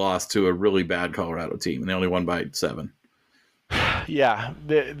easily could have lost to a really bad Colorado team, and they only won by 7. Yeah,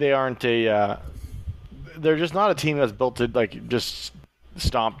 they aren't they're just not a team that's built to just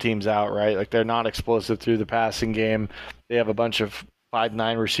stomp teams out, right? Like they're not explosive through the passing game. They have a bunch of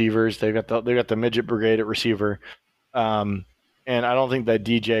 5'9" receivers. They got the midget brigade at receiver, and I don't think that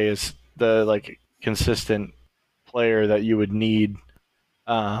DJ is the consistent player that you would need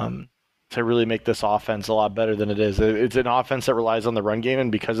to really make this offense a lot better than it is. It's an offense that relies on the run game,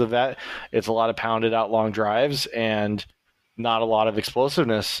 and because of that, it's a lot of pounded out long drives and not a lot of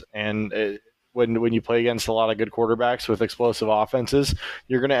explosiveness. And when you play against a lot of good quarterbacks with explosive offenses,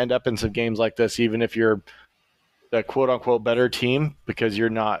 you're going to end up in some games like this, even if you're the quote unquote better team, because you're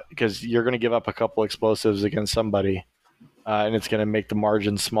going to give up a couple explosives against somebody, and it's going to make the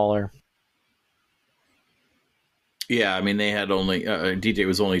margin smaller. Yeah, I mean, they had only DJ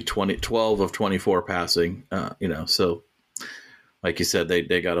was only 12 of 24 passing, so like you said,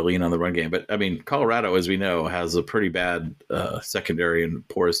 they got to lean on the run game. But I mean, Colorado, as we know, has a pretty bad secondary and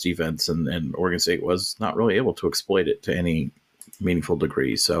porous defense, and Oregon State was not really able to exploit it to any meaningful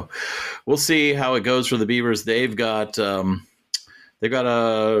degree. So we'll see how it goes for the Beavers. They've got a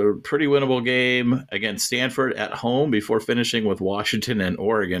pretty winnable game against Stanford at home before finishing with Washington and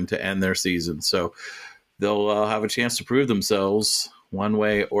Oregon to end their season. So they'll have a chance to prove themselves one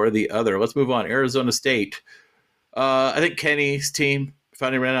way or the other. Let's move on. Arizona State. I think Kenny's team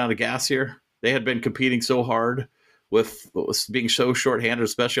finally ran out of gas here. They had been competing so hard with being so shorthanded,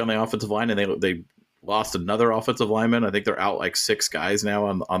 especially on the offensive line, and they lost another offensive lineman. I think they're out 6 guys now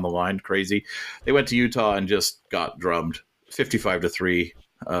on the line. Crazy. They went to Utah and just got drummed 55-3.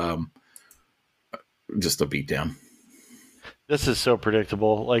 Just a beatdown. This is so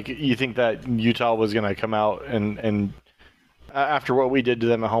predictable. You think that Utah was going to come out and after what we did to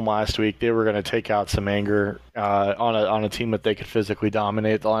them at home last week, they were going to take out some anger on a team that they could physically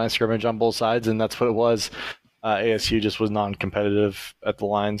dominate the line of scrimmage on both sides, and that's what it was. ASU just was non-competitive at the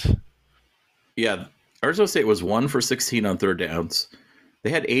lines. Yeah, Arizona State was 1 for 16 on third downs. They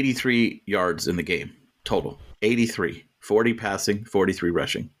had 83 yards in the game total. 83, 40 passing, 43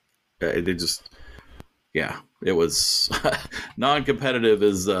 rushing. It was non-competitive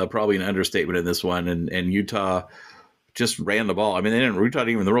is probably an understatement in this one, and Utah just ran the ball. I mean, Utah didn't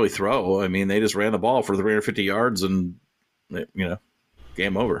even really throw. I mean, they just ran the ball for 350 yards and,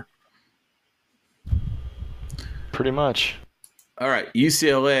 game over. Pretty much. All right,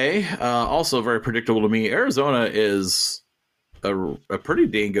 UCLA, also very predictable to me. Arizona is a pretty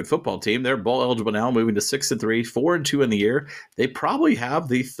dang good football team. They're bowl eligible now, moving to 6-3, 4-2 in the year. They probably have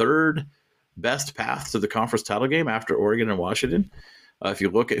the third best path to the conference title game after Oregon and Washington. If you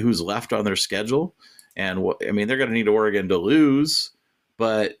look at who's left on their schedule. And they're going to need Oregon to lose,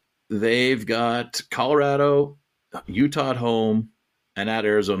 but they've got Colorado, Utah at home, and at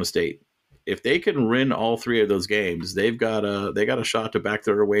Arizona State. If they can win all 3 of those games, they got a shot to back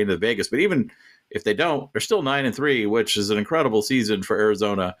their way into Vegas. But even if they don't, they're still 9-3, which is an incredible season for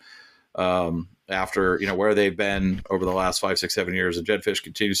Arizona. After where they've been over the last 5, 6, 7 years, and Jedd Fisch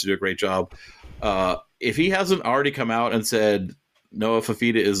continues to do a great job. If he hasn't already come out and said Noah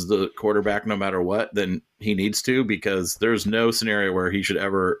Fifita is the quarterback no matter what, then he needs to, because there's no scenario where he should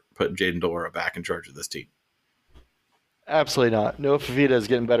ever put Jayden de Laura back in charge of this team. Absolutely not. Noah Fifita is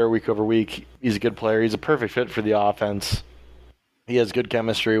getting better week over week. He's a good player. He's a perfect fit for the offense. He has good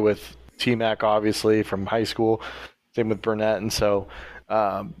chemistry with T-Mac, obviously, from high school. Same with Burnett. And so,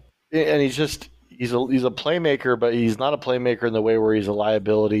 and he's a playmaker, but he's not a playmaker in the way where he's a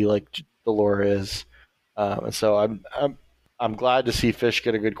liability like de Laura is. And so I'm glad to see Fish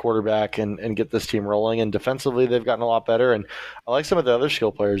get a good quarterback and get this team rolling. And defensively, they've gotten a lot better. And I like some of the other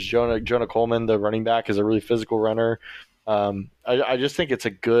skill players. Jonah Coleman, the running back, is a really physical runner. I just think it's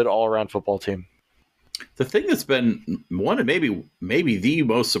a good all-around football team. The thing that's been one of maybe the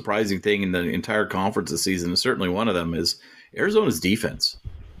most surprising thing in the entire conference this season, and certainly one of them, is Arizona's defense.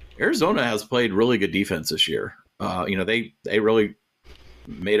 Arizona has played really good defense this year. They really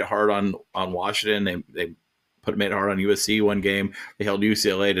made it hard on Washington. They made it hard on USC one game. They held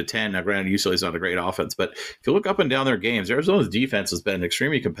UCLA to 10. Now, granted, UCLA's not a great offense, but if you look up and down their games, Arizona's defense has been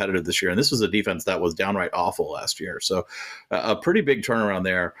extremely competitive this year, and this was a defense that was downright awful last year. So a pretty big turnaround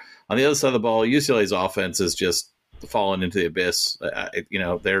there. On the other side of the ball, UCLA's offense is just fallen into the abyss. They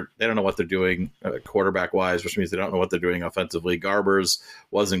don't know what they're doing quarterback-wise, which means they don't know what they're doing offensively. Garbers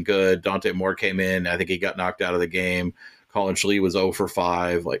wasn't good. Dante Moore came in. I think he got knocked out of the game. Colin Schlee was 0 for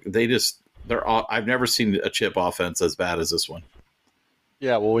 5. I've never seen a chip offense as bad as this one.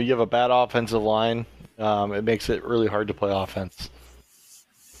 Yeah, well, when you have a bad offensive line, it makes it really hard to play offense.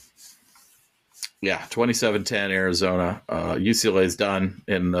 Yeah, 27-10 Arizona. UCLA's done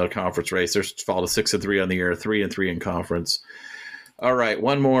in the conference race. They're fall to 6-3 on the year, 3-3 in conference. All right,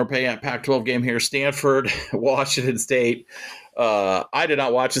 one more Pac-12 game here. Stanford, Washington State. I did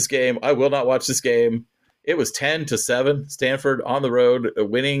not watch this game. I will not watch this game. It was 10-7. Stanford on the road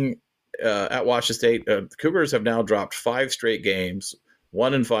winning at Washington State. The Cougars have now dropped 5 straight games,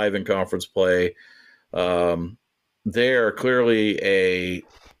 1-5 in conference play. They're clearly a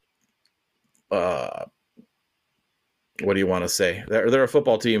what do you want to say? They're a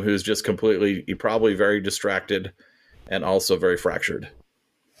football team who's just probably very distracted and also very fractured.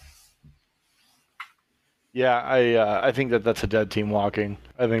 Yeah, I think that's a dead team walking.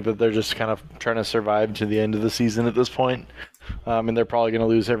 I think that they're just kind of trying to survive to the end of the season at this point, and they're probably going to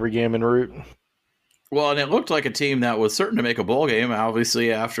lose every game en route. Well, and it looked like a team that was certain to make a bowl game,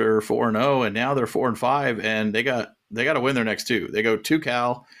 obviously after 4-0, and now they're 4-5, and they got to win their next 2. They go to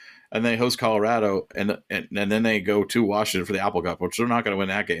Cal, and they host Colorado, and then they go to Washington for the Apple Cup, which they're not going to win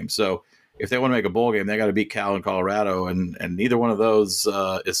that game. So if they want to make a bowl game, they got to beat Cal and Colorado, and neither one of those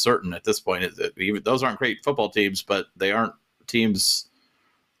is certain at this point. Even those aren't great football teams, but they aren't teams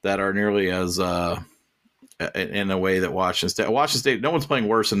that are nearly as in a way that Washington State. No one's playing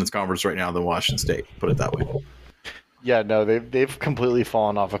worse in this conference right now than Washington State. Put it that way. Yeah, no, they've completely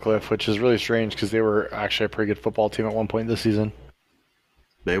fallen off a cliff, which is really strange because they were actually a pretty good football team at one point this season.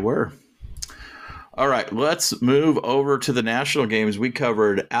 They were. All right, let's move over to the national games. We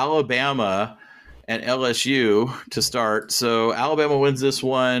covered Alabama and LSU to start. So Alabama wins this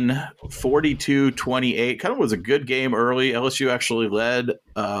one 42-28. Kind of was a good game early. LSU actually led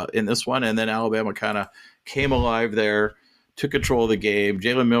in this one, and then Alabama kind of came alive there, took control of the game.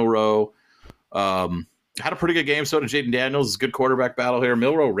 Jalen Milroe had a pretty good game. So did Jaden Daniels. Good quarterback battle here.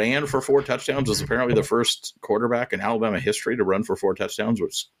 Milroe ran for 4 touchdowns. Was apparently the first quarterback in Alabama history to run for 4 touchdowns,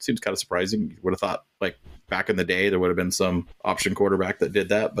 which seems kind of surprising. You would have thought, like, back in the day, there would have been some option quarterback that did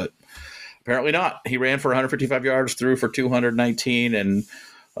that, but apparently not. He ran for 155 yards, threw for 219, and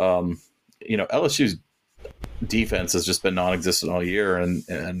LSU's defense has just been non-existent all year, and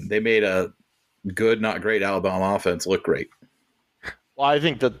they made a good, not great Alabama offense look great. Well, I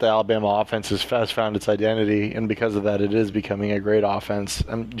think that the Alabama offense has found its identity, and because of that, it is becoming a great offense.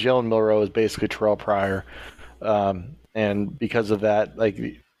 Jalen Milroe is basically Terrell Pryor, and because of that, like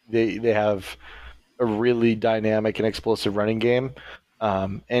they have a really dynamic and explosive running game,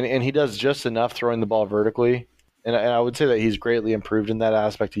 and he does just enough throwing the ball vertically. And I would say that he's greatly improved in that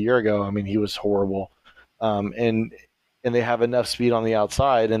aspect a year ago. I mean, he was horrible, and they have enough speed on the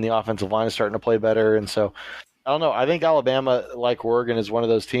outside, and the offensive line is starting to play better, and so. I don't know. I think Alabama, like Oregon, is one of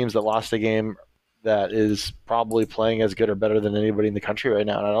those teams that lost a game that is probably playing as good or better than anybody in the country right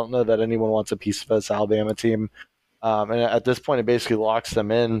now. And I don't know that anyone wants a piece of this Alabama team. And at this point, it basically locks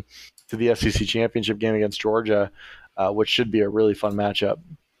them in to the SEC championship game against Georgia, which should be a really fun matchup.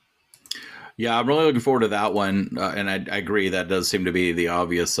 Yeah, I'm really looking forward to that one. And I agree that does seem to be the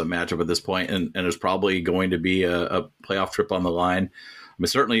obvious matchup at this point. And there's probably going to be a playoff trip on the line. I mean,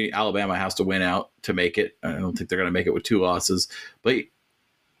 certainly Alabama has to win out to make it. I don't think they're going to make it with 2 losses. But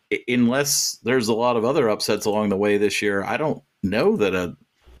unless there's a lot of other upsets along the way this year, I don't know that a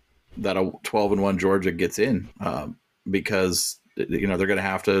 12-1 Georgia gets in because they're going to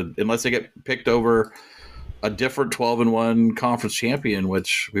have to, unless they get picked over a different 12-1 conference champion,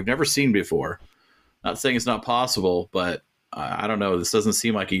 which we've never seen before. Not saying it's not possible, but I don't know. This doesn't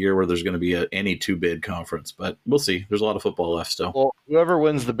seem like a year where there's going to be any 2-bid conference, but we'll see. There's a lot of football left still. Well, whoever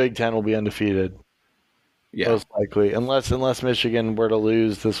wins the Big Ten will be undefeated. Yeah. Most likely, unless Michigan were to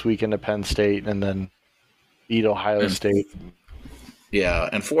lose this weekend to Penn State, and then beat Ohio State. Yeah,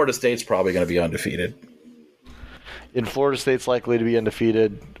 and Florida State's probably going to be undefeated. And Florida State's likely to be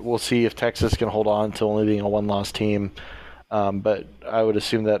undefeated. We'll see if Texas can hold on to only being a one-loss team. But I would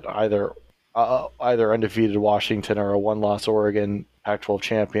assume that either undefeated Washington or a one-loss Oregon Pac-12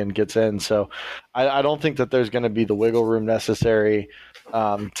 champion gets in. So I don't think that there's going to be the wiggle room necessary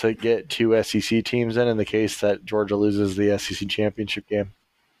to get 2 SEC teams in the case that Georgia loses the SEC championship game.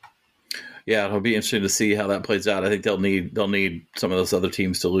 Yeah, it'll be interesting to see how that plays out. I think they'll need some of those other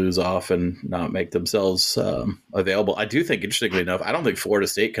teams to lose off and not make themselves available. I do think, interestingly enough, I don't think Florida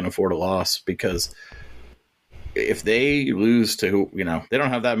State can afford a loss, because if they lose to, they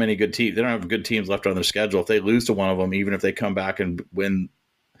don't have that many good teams. They don't have good teams left on their schedule. If they lose to one of them, even if they come back and win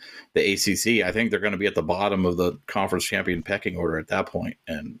the ACC, I think they're going to be at the bottom of the conference champion pecking order at that point.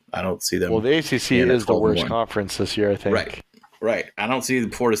 And I don't see them. Well, the ACC is the worst conference this year, I think. Right. I don't see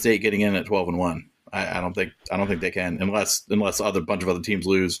Florida State getting in at 12-1. I don't think they can, unless bunch of other teams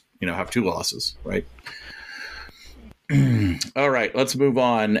lose, have 2 losses, right? All right, let's move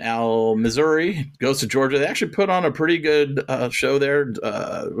on. Missouri goes to Georgia. They actually put on a pretty good show there.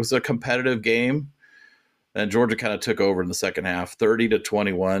 It was a competitive game, and Georgia kind of took over in the second half,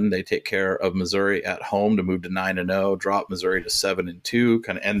 30-21. They take care of Missouri at home to move to 9-0, drop Missouri to 7-2,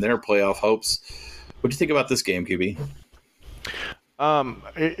 kind of end their playoff hopes. What do you think about this game, QB?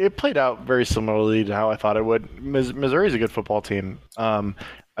 It played out very similarly to how I thought it would. Missouri's a good football team.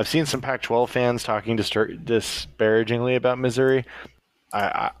 I've seen some Pac-12 fans talking disparagingly about Missouri.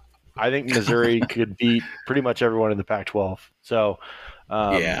 I think Missouri could beat pretty much everyone in the Pac-12. So,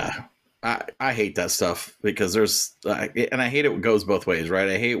 yeah, I hate that stuff, because and I hate it goes both ways, right?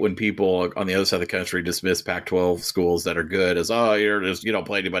 I hate when people on the other side of the country dismiss Pac-12 schools that are good as, you don't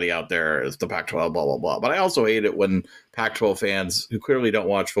play anybody out there. It's the Pac-12, blah, blah, blah. But I also hate it when Pac-12 fans who clearly don't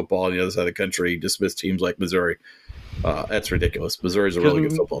watch football on the other side of the country dismiss teams like Missouri. That's ridiculous. Missouri's a really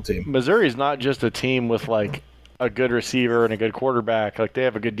good football team. Missouri's not just a team with like a good receiver and a good quarterback. Like, they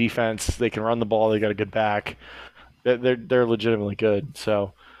have a good defense. They can run the ball. They got a good back. They're legitimately good.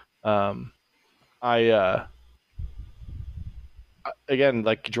 So, again,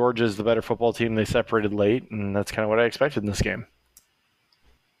 like, Georgia's the better football team. They separated late, and that's kind of what I expected in this game.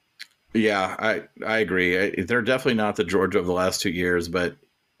 Yeah, I agree. They're definitely not the Georgia of the last 2 years, but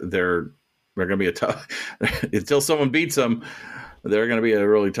they're going to be a tough – until someone beats them, they're going to be a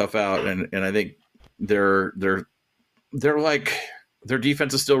really tough out. And I think they're like – their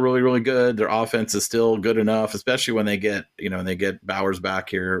defense is still really, really good. Their offense is still good enough, especially when they get Bowers back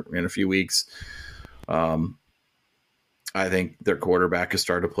here in a few weeks. I think their quarterback is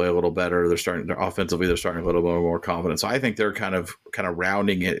starting to play a little better. They're offensively, they're starting a little bit more confident. So I think they're kind of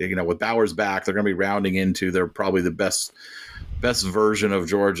rounding it, with Bowers back, they're going to be rounding into they're probably the best version of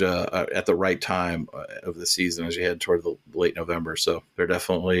Georgia at the right time of the season as you head toward the late November. So they're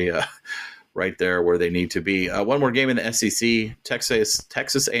definitely right there where they need to be. One more game in the SEC.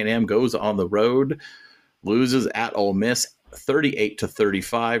 Texas A&M goes on the road, loses at Ole Miss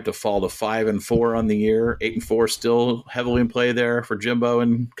 38-35 to fall to 5-4 on the year. 8-4 still heavily in play there for Jimbo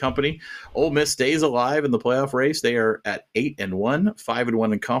and company. Ole Miss stays alive in the playoff race. They are at 8-1,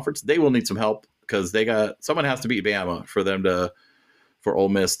 5-1 in conference. They will need some help, because someone has to beat Bama for Ole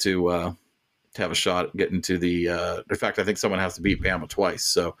Miss to have a shot at getting to the. In fact, I think someone has to beat Bama twice.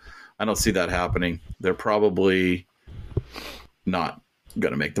 So I don't see that happening. They're probably not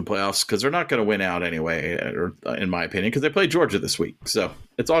going to make the playoffs, because they're not going to win out anyway, in my opinion, because they play Georgia this week. So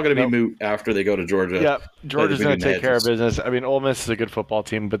it's all going to be moot after they go to Georgia. Yeah, Georgia's going to take care of business. I mean, Ole Miss is a good football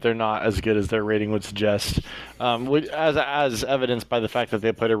team, but they're not as good as their rating would suggest, as evidenced by the fact that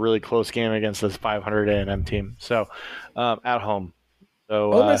they played a really close game against this 500 A&M team. So at home.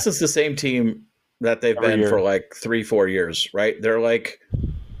 So Ole Miss is the same team that they've been for like 3-4 years, right? They're like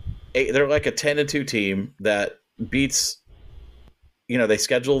a 10-2 team that beats. They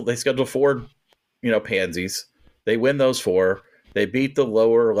schedule 4, pansies. They win those 4. They beat the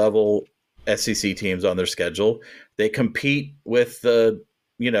lower level SEC teams on their schedule. They compete with the,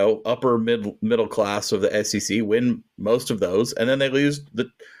 upper middle class of the SEC, win most of those, and then they lose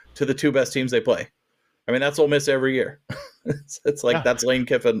to the 2 best teams they play. I mean, that's Ole Miss every year. It's like that's Lane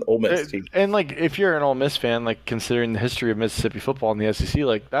Kiffin Ole Miss team. And like, if you're an Ole Miss fan, like, considering the history of Mississippi football in the SEC,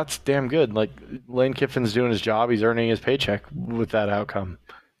 like, that's damn good. Like, Lane Kiffin's doing his job. He's earning his paycheck with that outcome.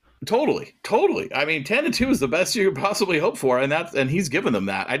 Totally. I mean, 10-2 is the best you could possibly hope for, and he's given them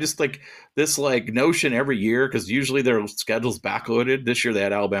that. I just like this notion every year, because usually their schedule's backloaded. This year they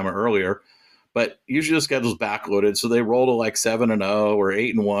had Alabama earlier, but usually the schedule's backloaded, so they roll to like 7-0 or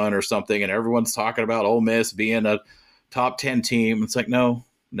 8-1 or something, and everyone's talking about Ole Miss being a top 10 team. It's like, no,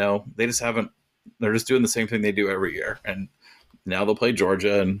 they just haven't they're just doing the same thing they do every year. And now they'll play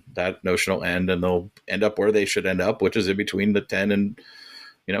Georgia, and that notion will end, and they'll end up where they should end up, which is in between the 10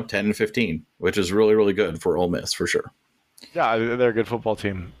 and 15, which is really, really good for Ole Miss for sure. Yeah, they're a good football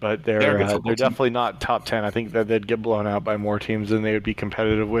team, but they're definitely not top 10. I think that they'd get blown out by more teams than they would be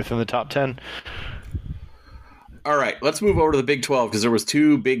competitive with in the top 10. All right, let's move over to the Big 12 because there was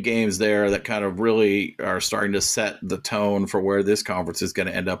 2 big games there that kind of really are starting to set the tone for where this conference is going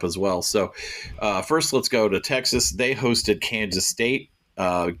to end up as well. So first, let's go to Texas. They hosted Kansas State.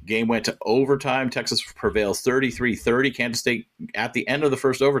 Game went to overtime. Texas prevails 33-30. Kansas State, at the end of the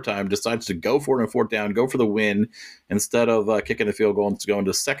first overtime, decides to go for it on fourth down, go for the win instead of kicking the field goal and going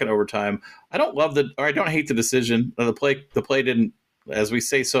to second overtime. I don't hate the decision. The play didn't, as we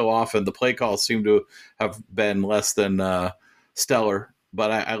say so often, the play calls seem to have been less than stellar. But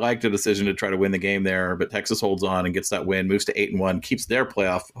I like the decision to try to win the game there. But Texas holds on and gets that win, moves to 8-1, keeps their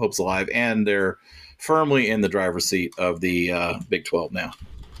playoff hopes alive, and they're firmly in the driver's seat of the Big 12 now.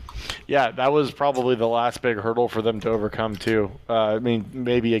 Yeah, that was probably the last big hurdle for them to overcome, too. I mean,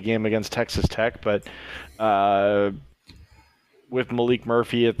 maybe a game against Texas Tech, but with Malik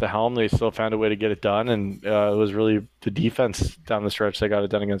Murphy at the helm, they still found a way to get it done, and it was really the defense down the stretch that got it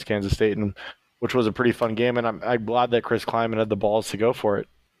done against Kansas State, and which was a pretty fun game, and I'm glad that Chris Kleiman had the balls to go for it.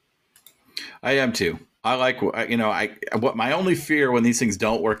 I am, too. I like, what my only fear when these things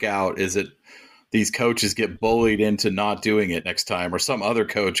don't work out is that these coaches get bullied into not doing it next time, or some other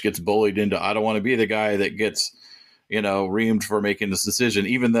coach gets bullied into, I don't want to be the guy that gets, reamed for making this decision,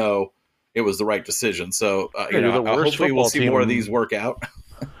 even though it was the right decision. So, hopefully we'll see more of these work out.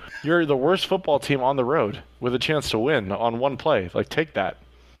 You're the worst football team on the road with a chance to win on one play. Like, take that.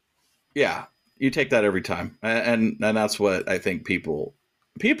 Yeah, you take that every time. And that's what I think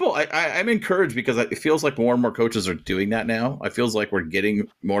I'm encouraged because it feels like more and more coaches are doing that now. It feels like we're getting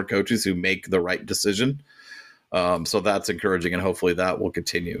more coaches who make the right decision. So that's encouraging, and hopefully that will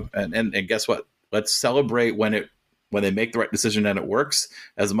continue. And guess what? Let's celebrate when they make the right decision and it works,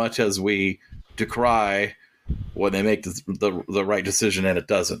 as much as we decry when they make the right decision and it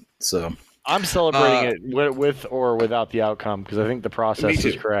doesn't. So I'm celebrating it with or without the outcome because I think the process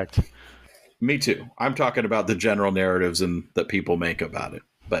is correct. Me too. I'm talking about the general narratives and that people make about it,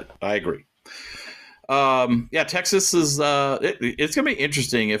 but I agree. Texas is it's going to be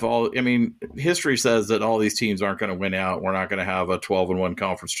interesting history says that all these teams aren't going to win out. We're not going to have a 12-1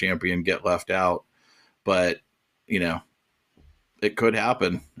 conference champion get left out, but it could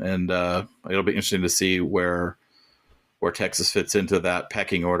happen. And it'll be interesting to see where Texas fits into that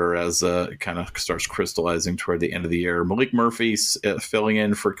pecking order as it kind of starts crystallizing toward the end of the year. Malik Murphy's filling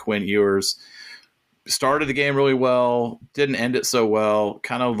in for Quinn Ewers. Started the game really well, didn't end it so well.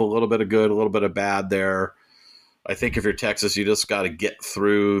 Kind of a little bit of good, a little bit of bad there. I think if you're Texas, you just got to get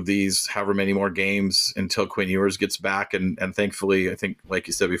through these however many more games until Quinn Ewers gets back. And thankfully, I think, like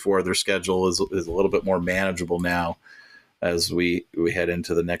you said before, their schedule is a little bit more manageable now as we head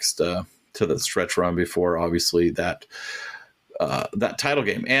into the next to the stretch run before, obviously, that title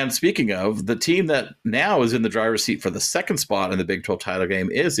game. And speaking of, the team that now is in the driver's seat for the second spot in the Big 12 title game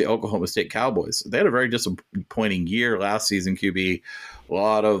is the Oklahoma State Cowboys. They had a very disappointing year last season, QB. A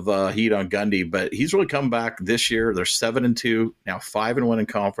lot of heat on Gundy, but he's really come back this year. They're 7-2, now 5-1 in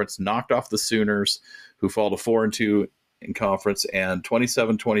conference, knocked off the Sooners, who fall to 4-2 in conference, and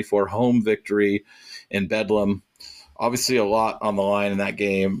 27-24 home victory in Bedlam. Obviously, a lot on the line in that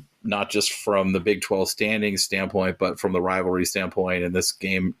game, not just from the Big 12 standings standpoint, but from the rivalry standpoint, and this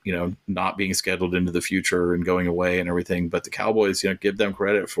game, not being scheduled into the future and going away and everything. But the Cowboys, give them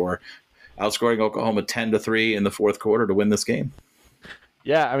credit for outscoring Oklahoma 10-3 in the fourth quarter to win this game.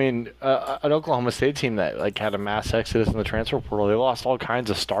 Yeah, I mean, an Oklahoma State team that had a mass exodus in the transfer portal. They lost all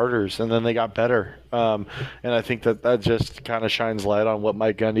kinds of starters, and then they got better. And I think that just kind of shines light on what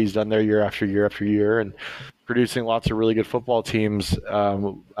Mike Gundy's done there year after year after year, and producing lots of really good football teams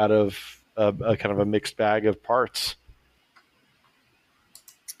out of a kind of a mixed bag of parts.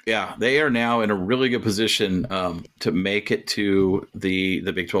 Yeah, they are now in a really good position to make it to the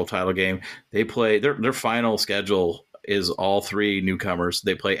Big 12 title game. They play their final schedule is all three newcomers.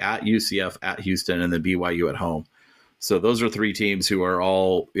 They play at UCF, at Houston, and then BYU at home. So those are three teams who are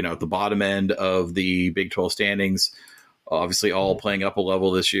all, at the bottom end of the Big 12 standings, obviously all playing up a level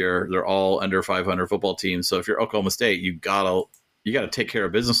this year. They're all under 500 football teams. So if you're Oklahoma State, you gotta take care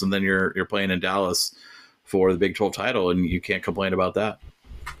of business, and then you're playing in Dallas for the Big 12 title, and you can't complain about that.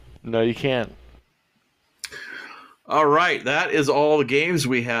 No, you can't. All right, that is all the games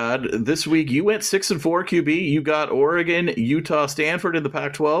we had this week. You went 6-4 QB. You got Oregon, Utah, Stanford in the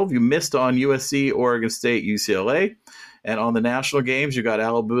Pac-12. You missed on USC, Oregon State, UCLA. And on the national games, you got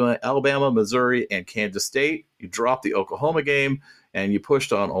Alabama, Missouri, and Kansas State. You dropped the Oklahoma game, and you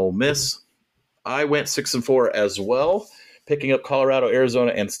pushed on Ole Miss. I went 6-4 as well, picking up Colorado,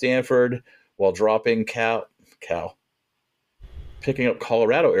 Arizona, and Stanford while dropping picking up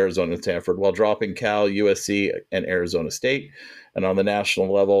Colorado, Arizona, and Stanford while dropping Cal, USC, and Arizona State. And on the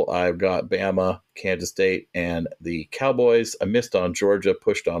national level, I've got Bama, Kansas State, and the Cowboys. I missed on Georgia,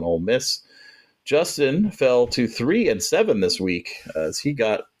 pushed on Ole Miss. Justin fell to 3-7 this week as he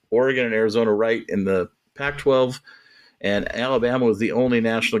got Oregon and Arizona right in the Pac-12, and Alabama was the only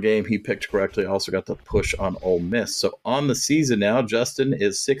national game he picked correctly. Also got the push on Ole Miss. So on the season now, Justin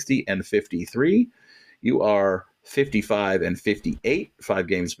is 60-53. You are 55-58, 5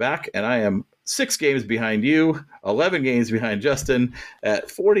 games back, and I am 6 games behind you, 11 games behind Justin at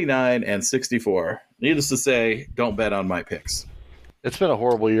 49-64. Needless to say, don't bet on my picks. It's been a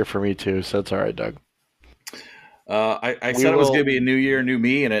horrible year for me too, so it's all right, Doug. I said it was going to be a new year, new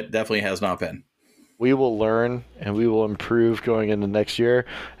me, and it definitely has not been. We will learn and we will improve going into next year,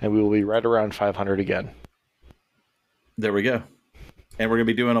 and we will be right around 500 again. There we go. And we're going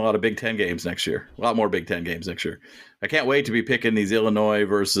to be doing a lot of Big Ten games next year. A lot more Big Ten games next year. I can't wait to be picking these Illinois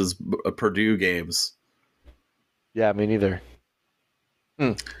versus Purdue games. Yeah, me neither.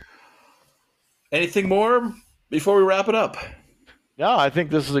 Anything more before we wrap it up? No, I think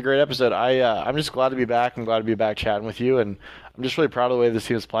this is a great episode. I'm just glad to be back. I'm glad to be back chatting with you, and I'm just really proud of the way this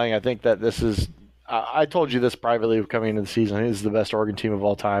team is playing. I think that this is I told you this privately coming into the season. I think this is the best Oregon team of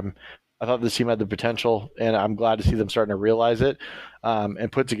all time. I thought this team had the potential, and I'm glad to see them starting to realize it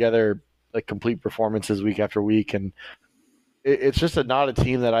and put together like complete performances week after week. And it's just not a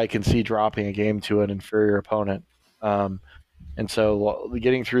team that I can see dropping a game to an inferior opponent. And so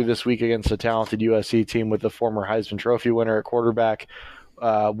getting through this week against a talented USC team with the former Heisman Trophy winner at quarterback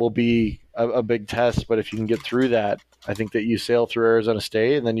will be a big test. But if you can get through that, I think that you sail through Arizona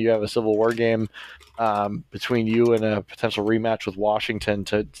State, and then you have a Civil War game between you and a potential rematch with Washington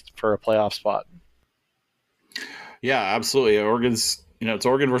for a playoff spot. Yeah, absolutely. Oregon's, it's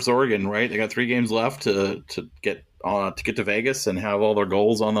Oregon versus Oregon, right? They got 3 games left to get to Vegas and have all their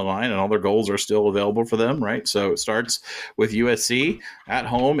goals on the line, and all their goals are still available for them, right? So it starts with USC at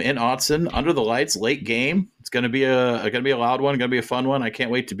home in Autzen, under the lights, late game. It's going to be a loud one, going to be a fun one. I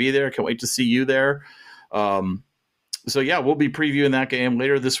can't wait to be there. I can't wait to see you there. So yeah, we'll be previewing that game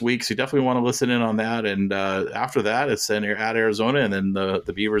later this week. So you definitely want to listen in on that. And after that, it's then at Arizona, and then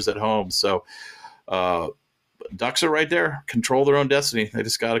the Beavers at home. So Ducks are right there, control their own destiny. They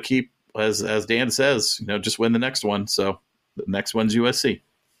just got to keep, as Dan says, just win the next one. So the next one's USC.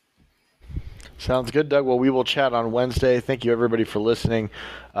 Sounds good, Doug. Well, we will chat on Wednesday. Thank you, everybody, for listening.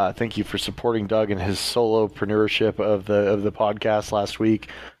 Thank you for supporting Doug in his solopreneurship of the podcast last week.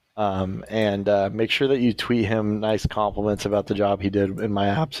 And make sure that you tweet him nice compliments about the job he did in my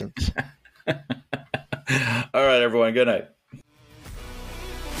absence. All right, everyone. Good night.